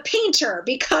 Become a painter.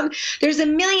 There's a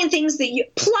million things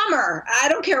plumber. I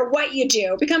don't care what you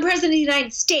do. Become president of the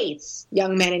United States,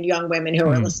 young men and young women who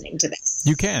are listening to this.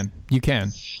 You can.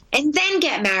 And then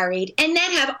get married and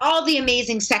then have all the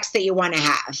amazing sex that you want to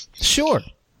have. Sure.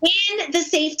 In the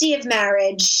safety of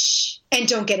marriage, and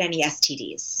don't get any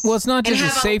STDs. Well, it's not just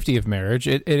the safety of marriage.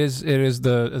 It is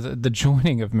the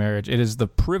joining of marriage. It is the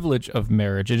privilege of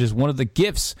marriage. It is one of the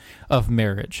gifts of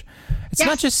marriage. It's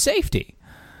not just safety.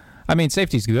 I mean,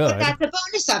 safety's good. But that's a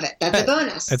bonus of it. That's a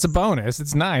bonus. It's a bonus.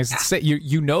 It's nice.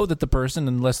 You know that the person,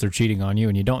 unless they're cheating on you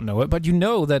and you don't know it, but you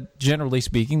know that, generally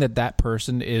speaking, that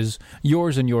person is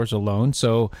yours and yours alone.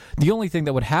 So the only thing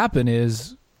that would happen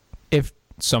is if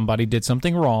somebody did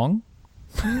something wrong,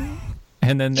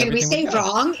 and then can we say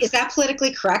wrong? Is that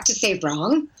politically correct to say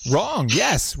wrong? Wrong.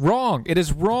 Yes, wrong. It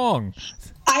is wrong.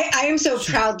 I am so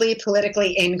proudly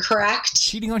politically incorrect.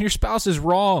 Cheating on your spouse is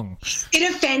wrong.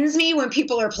 It offends me when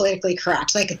people are politically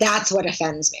correct. Like, that's what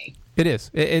offends me. It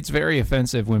is. It's very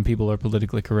offensive when people are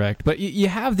politically correct. But you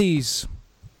have this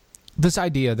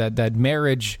idea that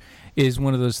marriage is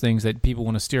one of those things that people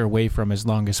want to steer away from as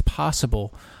long as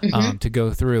possible to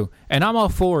go through. And I'm all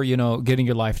for, getting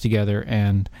your life together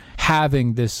and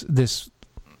having this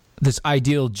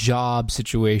ideal job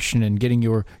situation and getting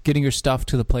your stuff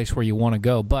to the place where you want to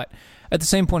go. But at the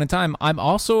same point in time, I'm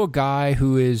also a guy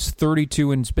who is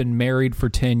 32 and has been married for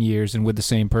 10 years and with the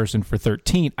same person for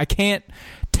 13. I can't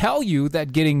tell you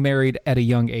that getting married at a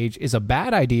young age is a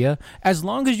bad idea as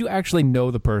long as you actually know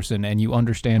the person and you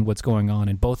understand what's going on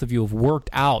and both of you have worked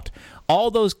out all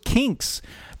those kinks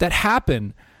that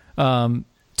happen to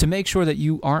make sure that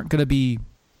you aren't going to be,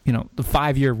 the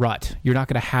 5-year rut. You're not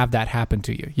going to have that happen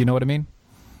to you. You know what I mean?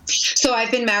 So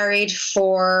I've been married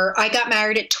I got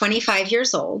married at 25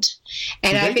 years old,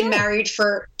 and I've been married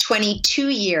for 22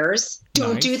 years.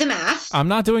 Don't do the math. I'm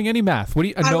not doing any math. What do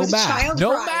you? I no was math. A child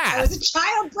no bride. math. I was a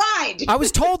child bride. I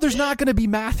was told there's not going to be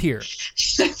math here.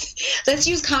 Let's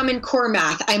use Common Core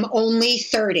math. I'm only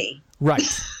 30.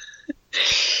 Right.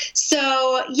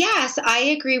 So, yes, I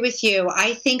agree with you.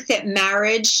 I think that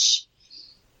marriage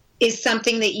is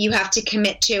something that you have to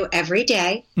commit to every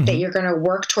day, that you're going to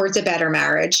work towards a better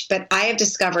marriage. But I have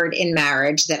discovered in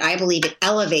marriage that I believe it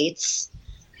elevates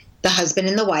the husband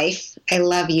and the wife. I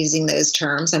love using those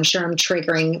terms. I'm sure I'm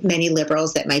triggering many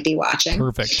liberals that might be watching.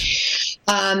 Perfect.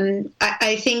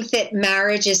 I think that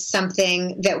marriage is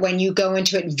something that when you go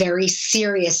into it very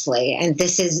seriously, and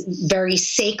this is very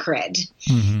sacred,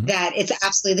 that it's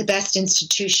absolutely the best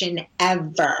institution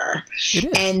ever. It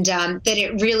is. And that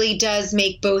it really does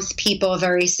make both people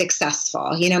very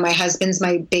successful. My husband's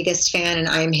my biggest fan and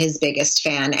I'm his biggest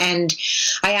fan. And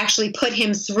I actually put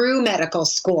him through medical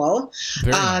school.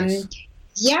 Very nice.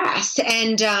 Yes.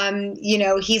 And,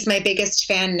 he's my biggest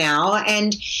fan now.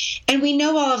 And we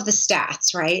know all of the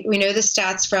stats, right? We know the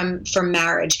stats from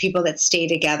marriage, people that stay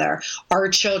together. Our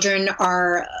children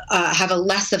have a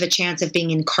less of a chance of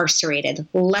being incarcerated,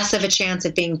 less of a chance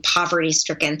of being poverty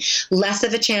stricken, less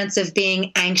of a chance of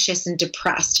being anxious and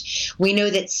depressed. We know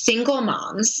that single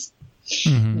moms,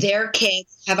 their kids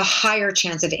have a higher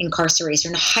chance of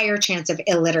incarceration, a higher chance of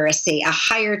illiteracy, a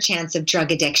higher chance of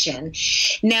drug addiction.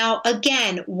 Now,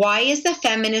 again, why is the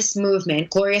feminist movement,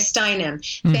 Gloria Steinem,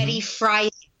 Betty Friedan,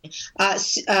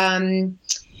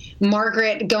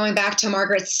 going back to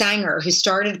Margaret Sanger, who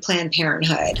started Planned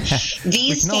Parenthood.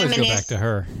 These we can feminists, always go back to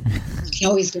her. can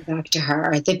always go back to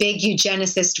her, the big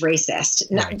eugenicist racist.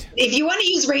 Right. If you want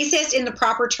to use racist in the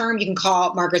proper term, you can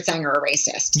call Margaret Sanger a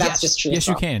racist. That's just true. Yes,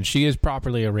 you can. She is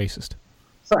properly a racist.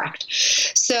 Correct.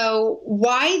 So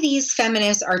why these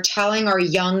feminists are telling our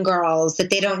young girls that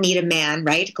they don't need a man,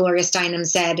 right? Gloria Steinem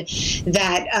said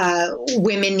that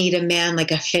women need a man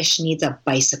like a fish needs a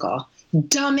bicycle.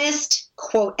 Dumbest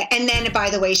quote. And then, by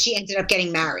the way, she ended up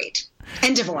getting married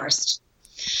and divorced.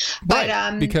 But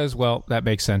right. Because, well, that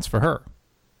makes sense for her.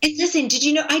 And listen, did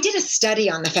you know, I did a study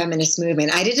on the feminist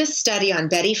movement. I did a study on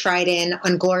Betty Friedan,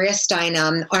 on Gloria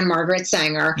Steinem, on Margaret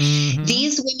Sanger. Mm-hmm.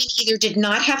 These women either did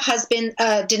not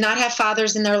have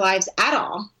fathers in their lives at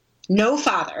all, no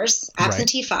fathers,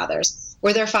 absentee fathers,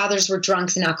 or their fathers were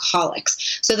drunks and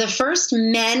alcoholics. So the first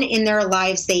men in their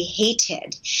lives they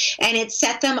hated, and it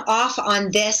set them off on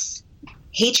this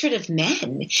hatred of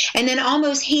men, and then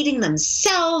almost hating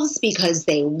themselves because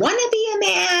they want to be a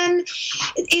man.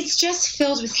 It's just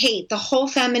filled with hate. The whole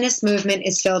feminist movement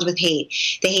is filled with hate.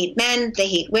 They hate men, they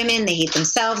hate women, they hate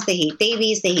themselves, they hate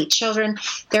babies, they hate children.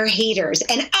 They're haters.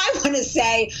 And I want to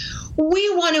say,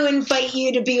 we want to invite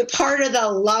you to be a part of the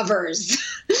lovers.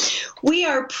 We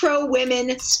are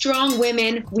pro-women, strong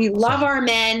women. We love our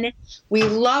men. We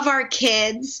love our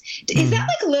kids. Is that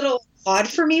like a little odd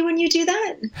for me when you do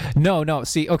that? No.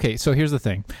 See, okay, so here's the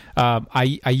thing.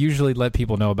 I usually let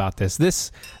people know about this.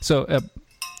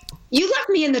 You left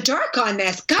me in the dark on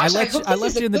this. Gosh, I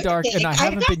left you in the dark, and I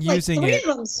haven't been using it.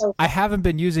 I haven't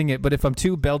been using it, but if I'm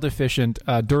too bell deficient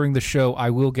during the show, I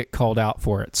will get called out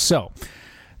for it. So,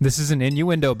 this is an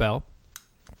innuendo bell.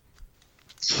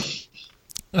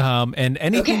 And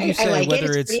anything you say,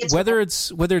 whether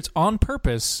it's on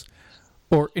purpose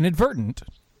or inadvertent,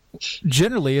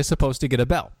 generally is supposed to get a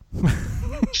bell.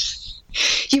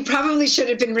 You probably should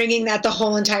have been ringing that the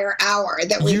whole entire hour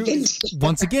that we've been together.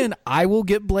 Once again, I will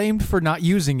get blamed for not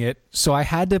using it, so I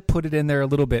had to put it in there a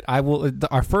little bit.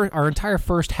 Our entire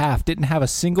first half didn't have a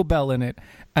single bell in it,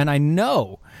 and I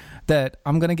know that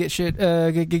I'm gonna get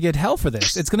hell for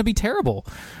this. It's gonna be terrible,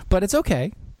 but it's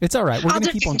okay. It's all right. We're going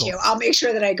to keep on going. I'll make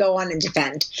sure that I go on and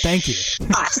defend. Thank you.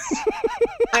 Us.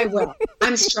 I will.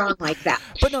 I'm strong like that.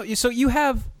 But no, so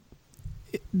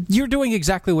you're doing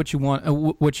exactly what you want,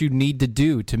 what you need to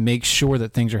do to make sure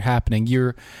that things are happening.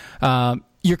 You're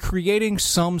creating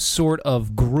some sort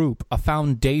of group, a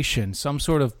foundation, some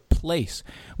sort of place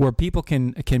where people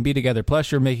can be together.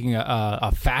 Plus, you're making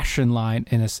a fashion line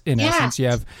in essence. You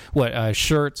have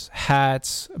shirts,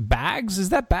 hats, bags. Is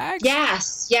that bags?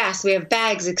 Yes. We have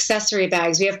bags, accessory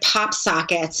bags. We have pop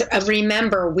sockets.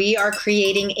 Remember, we are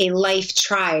creating a life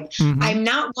tribe. Mm-hmm. I'm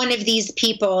not one of these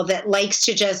people that likes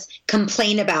to just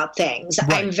complain about things.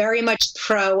 Right. I'm very much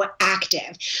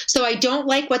proactive. So I don't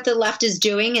like what the left is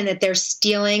doing, and that they're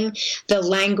stealing the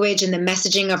language and the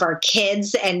messaging of our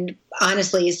kids, and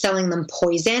honestly is selling them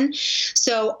poison.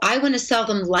 So I want to sell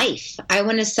them life. I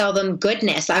want to sell them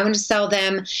goodness. I want to sell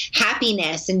them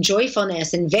happiness and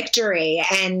joyfulness and victory.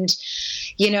 And,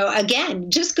 again,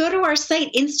 just go to our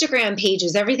site, Instagram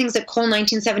pages. Everything's at Cole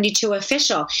 1972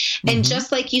 Official. And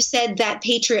just like you said, that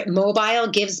Patriot Mobile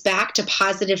gives back to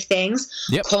positive things.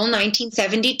 Yep. Cole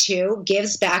 1972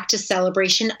 gives back to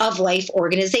Celebration of Life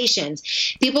organizations.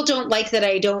 People don't like that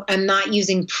I'm not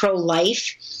using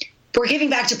pro-life. We're giving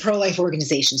back to pro-life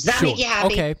organizations. Does that make you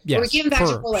happy? Okay, yes. We're giving back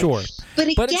to pro-life. Sure. But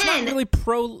again, it's not really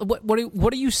pro.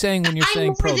 What are you saying when you're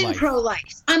saying pro-life? I'm more than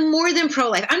pro-life. I'm more than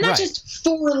pro-life. I'm not just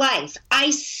for life.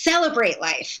 I celebrate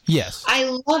life. Yes.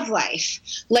 I love life.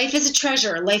 Life is a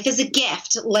treasure. Life is a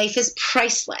gift. Life is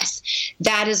priceless.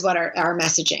 That is what our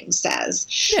messaging says.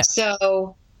 Yeah.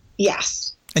 So,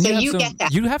 yes. And so you get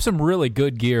that. You have some really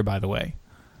good gear, by the way.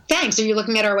 Thanks. Are you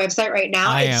looking at our website right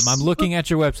now? I am. I'm looking at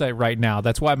your website right now.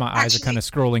 That's why my eyes are kind of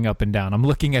scrolling up and down. I'm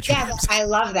looking at your website. I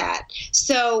love that.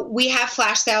 So we have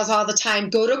flash sales all the time.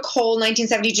 Go to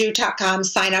Cole1972.com,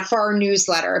 sign up for our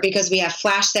newsletter, because we have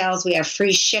flash sales. We have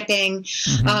free shipping.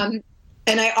 Mm-hmm.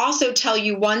 And I also tell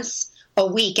you once a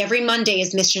week. Every Monday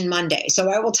is Mission Monday. So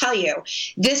I will tell you,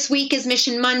 this week is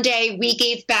Mission Monday. We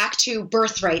gave back to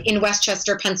Birthright in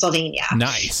Westchester, Pennsylvania.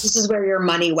 Nice. This is where your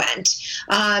money went.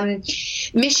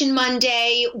 Mission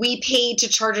Monday, we paid to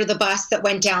charter the bus that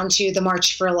went down to the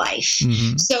March for Life.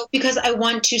 Mm-hmm. So because I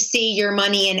want to see your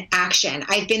money in action.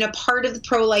 I've been a part of the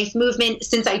pro-life movement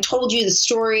since I told you the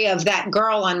story of that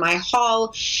girl on my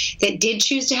hall that did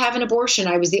choose to have an abortion.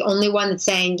 I was the only one that's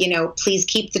saying, please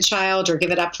keep the child or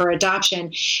give it up for adoption.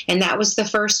 And that was the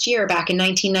first year back in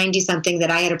 1990-something that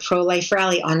I had a pro-life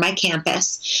rally on my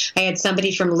campus. I had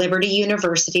somebody from Liberty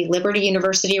University. Liberty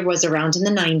University was around in the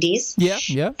 90s.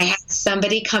 Yeah. I had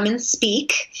somebody come and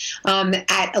speak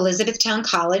at Elizabethtown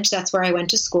College. That's where I went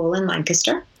to school in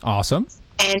Lancaster. Awesome.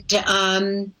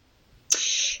 And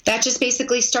that just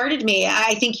basically started me.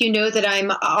 I think you know that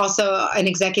I'm also an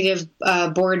executive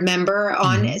board member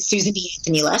on Susan B.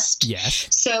 Anthony list. Yes.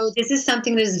 So this is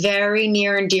something that is very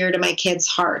near and dear to my kids'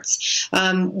 hearts.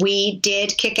 We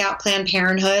did kick out Planned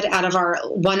Parenthood out of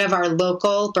one of our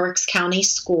local Berks County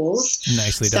schools.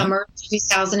 Nicely done. Summer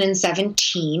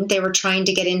 2017. They were trying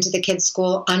to get into the kids'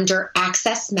 school under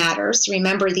Access Matters.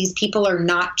 Remember, these people are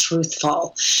not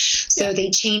truthful. So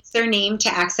they changed their name to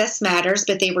Access Matters,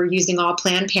 but they were using all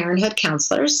Planned Parenthood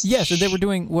counselors. Yes, and they were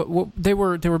doing what they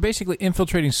were basically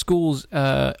infiltrating schools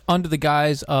under the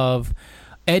guise of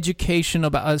education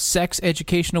about sex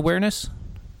education awareness.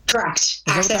 Correct. Is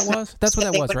that what that was? That's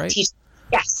what that was, right?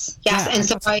 Yes. Yeah, and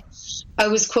so I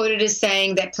was quoted as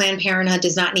saying that Planned Parenthood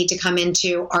does not need to come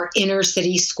into our inner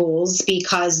city schools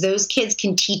because those kids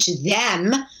can teach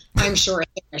them I'm sure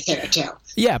they're there too.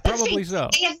 Yeah, probably so.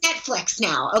 They have Netflix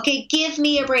now. Okay, give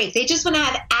me a break. They just want to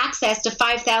have access to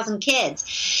 5,000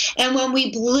 kids. And when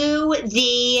we blew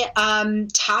the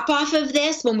top off of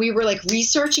this, when we were like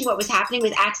researching what was happening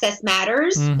with Access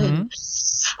Matters,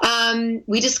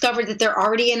 we discovered that they're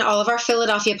already in all of our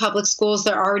Philadelphia public schools.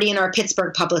 They're already in our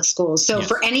Pittsburgh public schools. So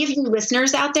for any of you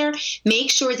listeners out there,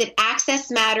 make sure that Access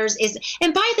Matters is,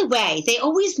 and by the way, they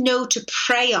always know to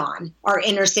prey on our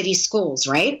inner city schools,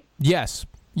 right? Yes.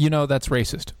 That's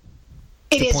racist.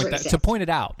 It is racist. To point it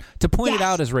out. To point it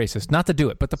out as racist. Not to do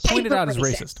it, but to point it out as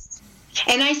racist.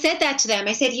 And I said that to them.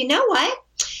 I said, you know what?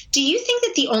 Do you think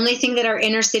that the only thing that our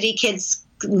inner city kids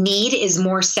need is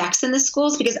more sex in the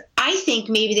schools? Because I think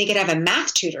maybe they could have a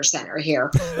math tutor center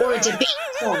here or a debate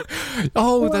club.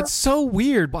 That's so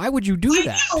weird. Why would you do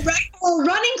that? I know, right? Or a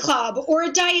running club or a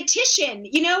dietitian,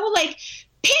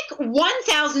 pick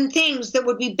 1,000 things that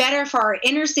would be better for our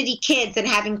inner city kids than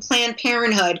having Planned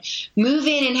Parenthood move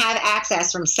in and have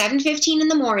access from 7:15 in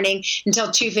the morning until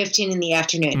 2:15 in the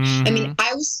afternoon. I mean,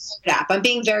 I was fired up. I'm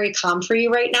being very calm for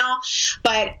you right now,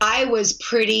 but I was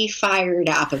pretty fired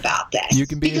up about this. You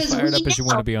can be as fired up as you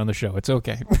want to be on the show. It's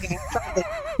okay.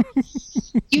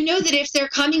 You know that if they're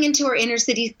coming into our inner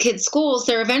city kids' schools,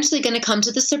 they're eventually going to come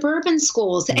to the suburban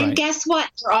schools. Right. And guess what?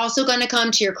 They're also going to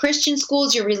come to your Christian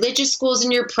schools, your religious schools,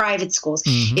 and your private schools.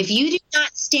 If you do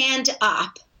not stand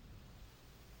up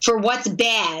for what's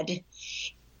bad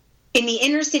in the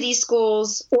inner city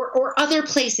schools or other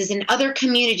places in other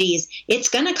communities, it's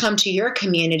going to come to your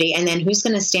community, and then who's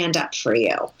going to stand up for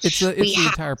you? It's the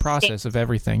entire process of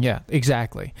everything. Yeah,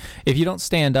 exactly. If you don't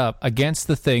stand up against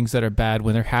the things that are bad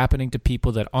when they're happening to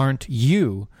people that aren't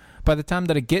you, by the time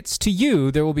that it gets to you,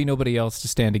 there will be nobody else to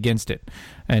stand against it,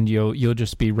 and you'll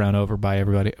just be run over by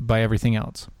everything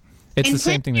else. It's the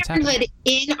same thing that's happening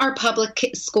in our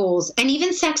public schools, and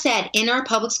even sex ed in our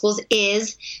public schools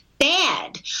is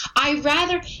bad.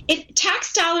 If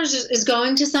tax dollars is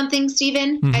going to something,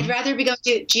 Stephen, I'd rather be going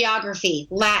to geography,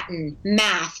 Latin,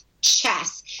 math,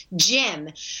 chess, gym,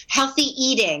 healthy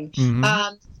eating,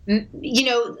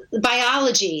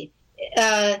 biology,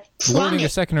 learning a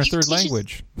second or third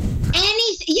language.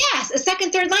 Yes, a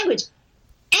second, third language.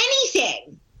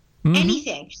 Anything.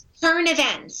 Anything. Current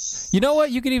events. You know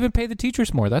what? You could even pay the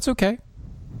teachers more. That's okay.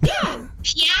 Yeah,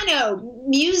 piano,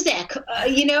 music,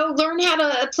 learn how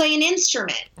to play an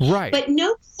instrument. Right. But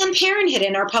no Planned Parenthood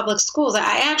in our public schools.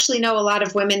 I actually know a lot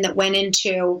of women that went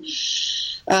into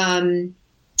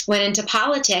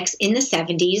politics in the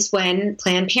 70s when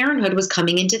Planned Parenthood was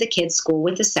coming into the kids' school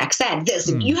with the sex ed.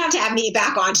 You have to have me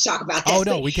back on to talk about this. Oh,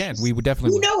 no, we can. We would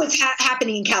definitely. You know what's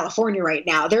happening in California right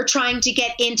now. They're trying to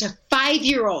get into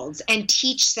 5-year-olds and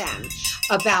teach them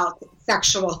about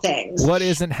sexual things. What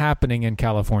isn't happening in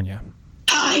California?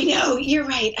 I know. You're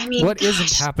right. I mean, what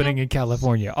isn't happening in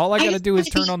California? All I got to do is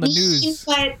turn on the news.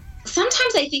 But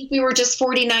sometimes I think we were just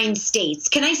 49 states.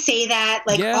 Can I say that?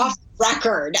 Off the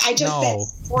record. I just said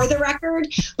for the record,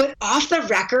 but off the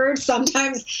record,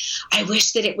 sometimes I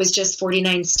wish that it was just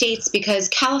 49 states because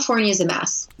California is a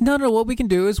mess. No. What we can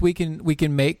do is we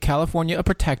can make California a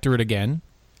protectorate again,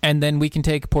 and then we can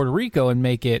take Puerto Rico and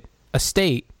make it a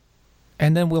state,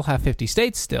 and then we'll have 50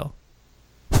 states still.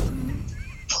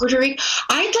 Puerto Rico.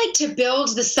 I'd like to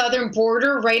build the southern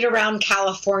border right around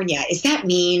California. Is that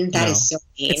mean? That is so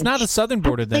mean. It's not a southern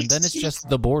border then. Then it's just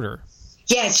the border.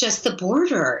 Yeah, it's just the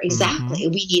border. Exactly.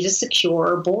 We need a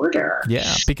secure border.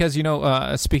 Yeah, because,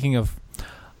 speaking of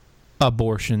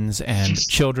abortions and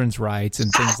children's rights and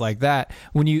things like that,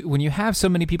 when you have so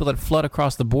many people that flood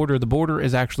across the border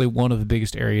is actually one of the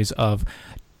biggest areas of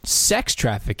sex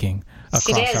trafficking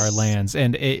across our lands.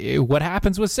 And what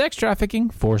happens with sex trafficking?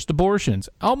 Forced abortions.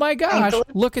 Oh my gosh,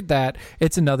 look at that.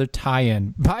 It's another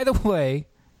tie-in. By the way,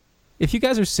 if you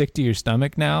guys are sick to your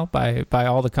stomach now by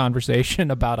all the conversation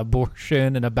about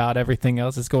abortion and about everything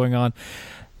else that's going on,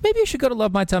 maybe you should go to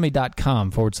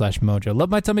lovemytummy.com/mojo.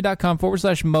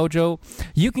 lovemytummy.com/mojo.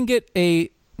 You can get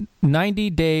a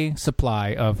 90-day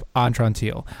supply of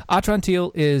Atrantil.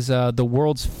 Atrantil is the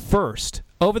world's first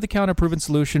over-the-counter proven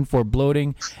solution for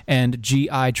bloating and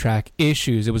GI tract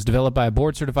issues. It was developed by a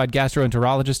board-certified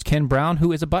gastroenterologist, Ken Brown,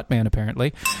 who is a butt man,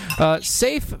 apparently.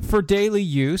 Safe for daily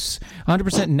use,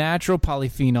 100% natural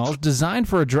polyphenols, designed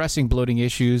for addressing bloating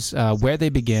issues where they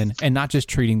begin and not just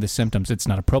treating the symptoms. It's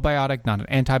not a probiotic, not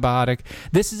an antibiotic.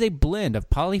 This is a blend of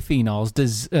polyphenols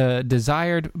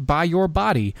desired by your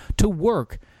body to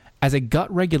work as a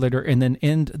gut regulator and then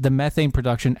end the methane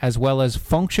production, as well as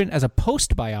function as a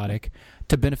postbiotic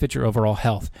to benefit your overall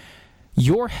health.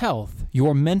 Your health,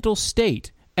 your mental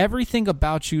state, everything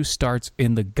about you starts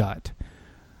in the gut.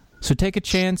 So take a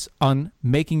chance on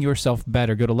making yourself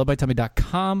better. Go to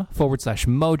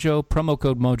lovemytummy.com/mojo, promo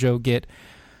code mojo. Get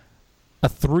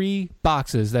 3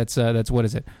 boxes. That's what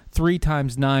is it? 3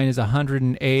 times 9 is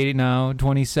 180. No,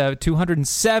 27.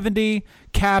 270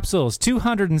 capsules.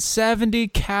 270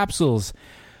 capsules.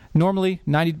 Normally,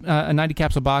 a 90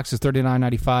 capsule box is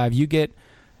 $39.95. You get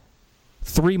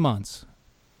 3 months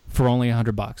for only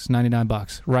 $100,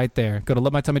 $99 right there. Go to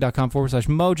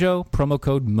lovemytummy.com/mojo, promo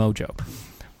code mojo.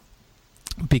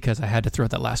 Because I had to throw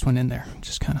that last one in there.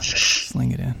 Just kind of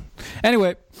sling it in.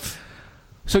 Anyway,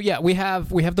 so yeah, we have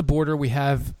the border. We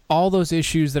have all those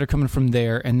issues that are coming from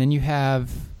there. And then you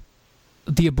have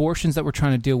the abortions that we're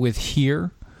trying to deal with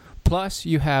here. Plus,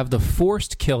 you have the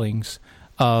forced killings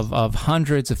of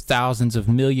hundreds of thousands of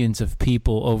millions of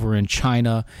people over in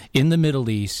China, in the Middle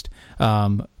East.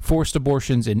 Forced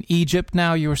abortions in Egypt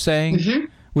now, you were saying? Mm-hmm.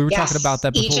 We were talking about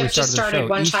that before Egypt we started the show.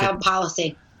 one-child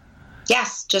policy.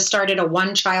 Yes, just started a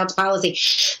one-child policy.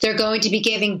 They're going to be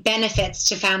giving benefits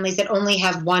to families that only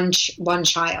have one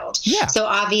child. Yeah. So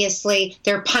obviously,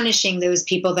 they're punishing those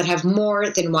people that have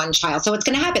more than one child. So what's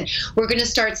going to happen? We're going to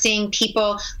start seeing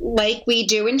people like we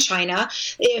do in China.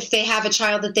 If they have a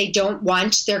child that they don't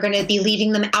want, they're going to be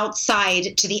leaving them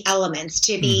outside to the elements,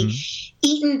 to be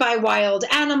eaten by wild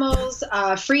animals,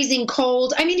 freezing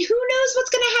cold. I mean, who knows what's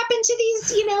going to happen to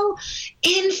these,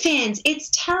 infants?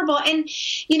 It's terrible. And,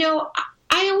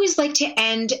 I always like to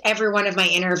end every one of my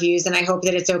interviews, and I hope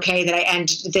that it's okay that I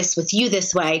end this with you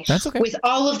this way. That's okay. With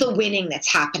all of the winning that's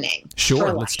happening.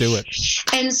 Sure, let's do it.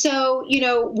 And so,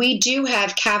 we do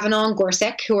have Kavanaugh and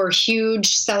Gorsuch, who are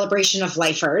huge celebration of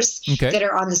lifers that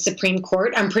are on the Supreme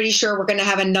Court. I'm pretty sure we're going to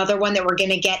have another one that we're going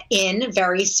to get in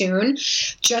very soon.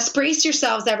 Just brace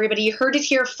yourselves, everybody. You heard it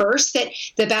here first, that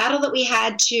the battle that we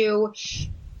had to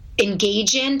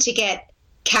engage in to get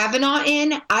Kavanaugh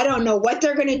in, I don't know what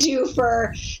they're going to do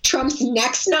for Trump's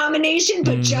next nomination,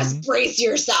 but just brace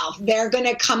yourself. They're going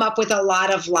to come up with a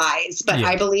lot of lies. But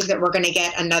I believe that we're going to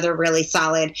get another really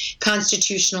solid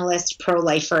constitutionalist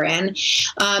pro-lifer in.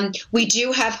 We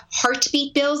do have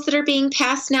heartbeat bills that are being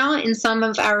passed now in some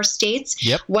of our states.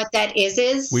 Yep. What that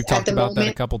is we've talked about that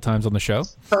a couple times on the show.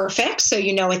 Perfect. So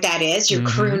you know what that is. Your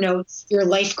crew knows, your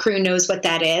life crew knows what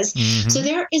that is. So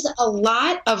there is a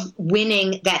lot of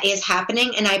winning that is happening.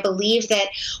 And I believe that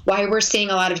why we're seeing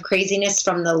a lot of craziness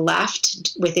from the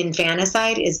left with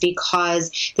infanticide is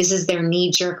because this is their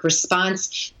knee-jerk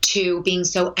response to being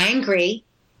so angry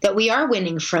that we are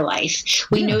winning for life.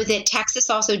 We know that Texas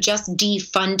also just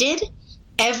defunded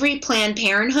every Planned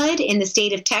Parenthood in the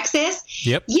state of Texas.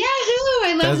 Yep. Yahoo!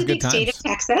 I love the big state of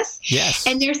Texas. Yes.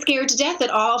 And they're scared to death that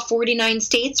all 49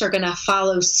 states are going to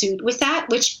follow suit with that,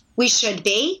 which we should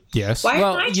be. Yes. Why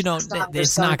well,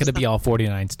 it's not going to be all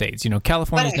 49 states.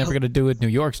 California's never going to do it. New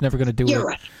York's never going to do it. You're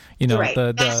right.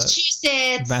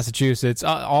 The Massachusetts,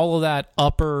 all of that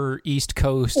upper East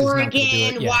Coast, Oregon, is not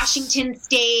gonna do it. Yes. Washington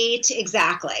State,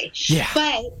 exactly. Yeah.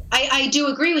 But I do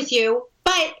agree with you.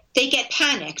 But they get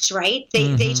panicked, right?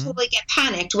 They totally get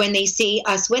panicked when they see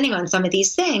us winning on some of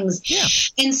these things. Yeah.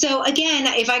 And so, again,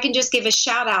 if I can just give a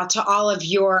shout out to all of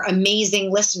your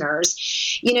amazing listeners,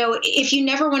 if you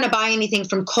never want to buy anything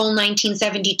from Cole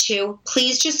 1972,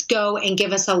 please just go and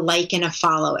give us a like and a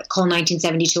follow at Cole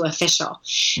 1972 Official,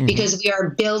 because we are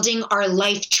building our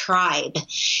life tribe.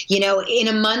 In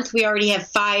a month, we already have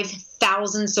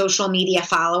 5,000 social media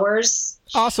followers.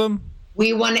 Awesome.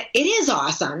 It is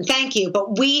awesome. Thank you.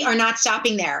 But we are not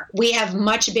stopping there. We have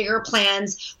much bigger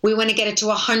plans. We want to get it to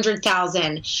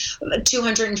 100,000,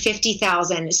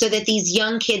 250,000, so that these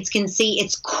young kids can see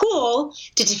it's cool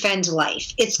to defend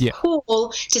life. It's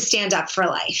cool to stand up for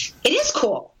life. It is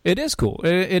cool. It is cool.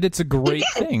 It's a great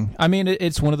thing. I mean,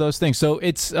 it's one of those things. So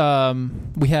it's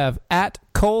we have at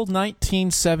Cole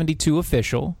 1972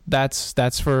 Official.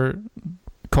 That's for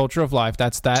Culture of Life.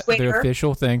 That's their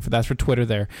official thing. That's for Twitter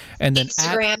there. And then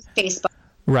Instagram, Facebook.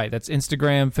 Right. That's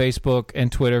Instagram, Facebook,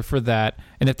 and Twitter for that.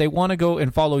 And if they want to go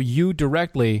and follow you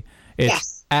directly,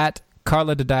 it's at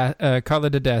Carla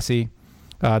Dedesi.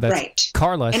 That's right.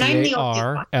 Carla,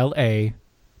 CarlaDaddesi.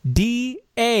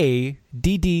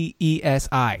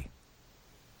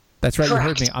 That's right. Correct. You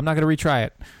heard me. I'm not going to retry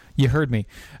it. You heard me.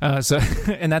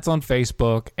 And that's on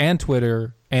Facebook and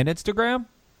Twitter and Instagram.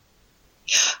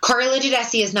 Carla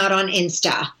Dedesi is not on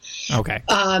Insta. Okay.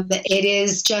 It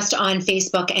is just on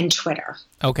Facebook and Twitter.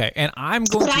 Okay, and I have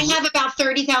about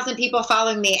 30,000 people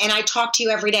following me, and I talk to you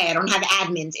every day. I don't have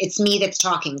admins. It's me that's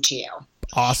talking to you.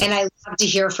 Awesome. And I love to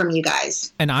hear from you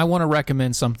guys. And I want to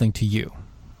recommend something to you.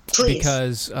 Please.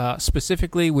 Because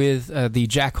specifically with the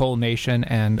Jackhole Nation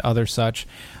and other such,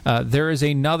 there is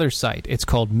another site. It's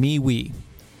called MeWe,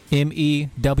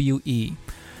 MEWE.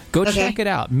 Go check it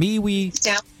out.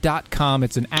 MeWe.com.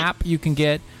 It's an app you can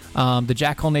get. The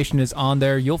Jackhole Nation is on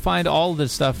there. You'll find all of the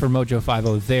stuff for Mojo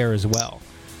 50 there as well.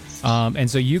 And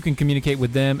so you can communicate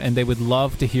with them, and they would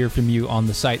love to hear from you on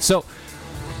the site. So,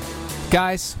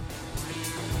 guys,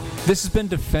 this has been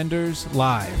Defenders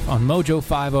Live on Mojo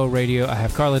 50 Radio. I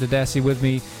have Carla Dedesi with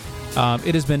me.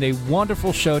 It has been a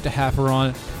wonderful show to have her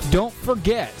on. Don't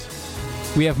forget,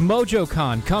 we have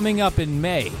MojoCon coming up in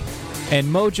May and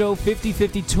Mojo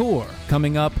 50/50 Tour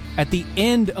coming up at the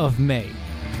end of May.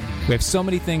 We have so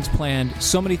many things planned,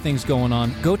 so many things going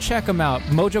on. Go check them out.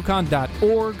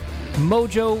 Mojocon.org,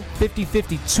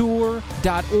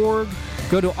 Mojo5050tour.org.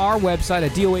 Go to our website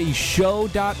at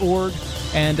doaeshow.org,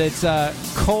 and it's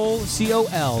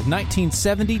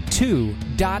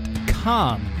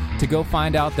col1972.com to go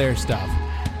find out their stuff.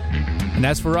 And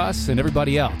as for us and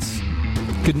everybody else,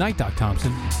 good night, Doc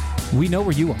Thompson. We know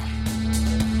where you are.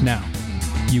 Now,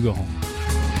 you go home.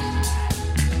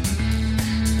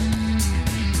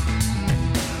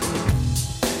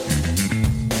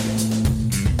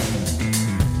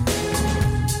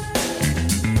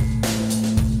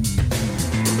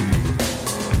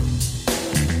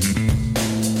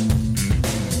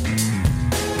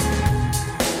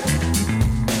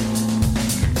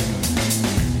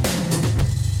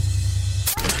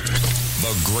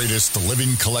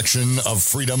 Living collection of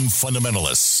freedom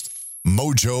fundamentalists.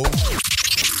 Mojo.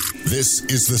 This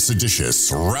is the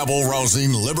seditious,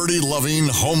 rabble-rousing, liberty-loving,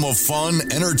 home of fun,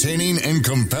 entertaining, and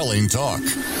compelling talk.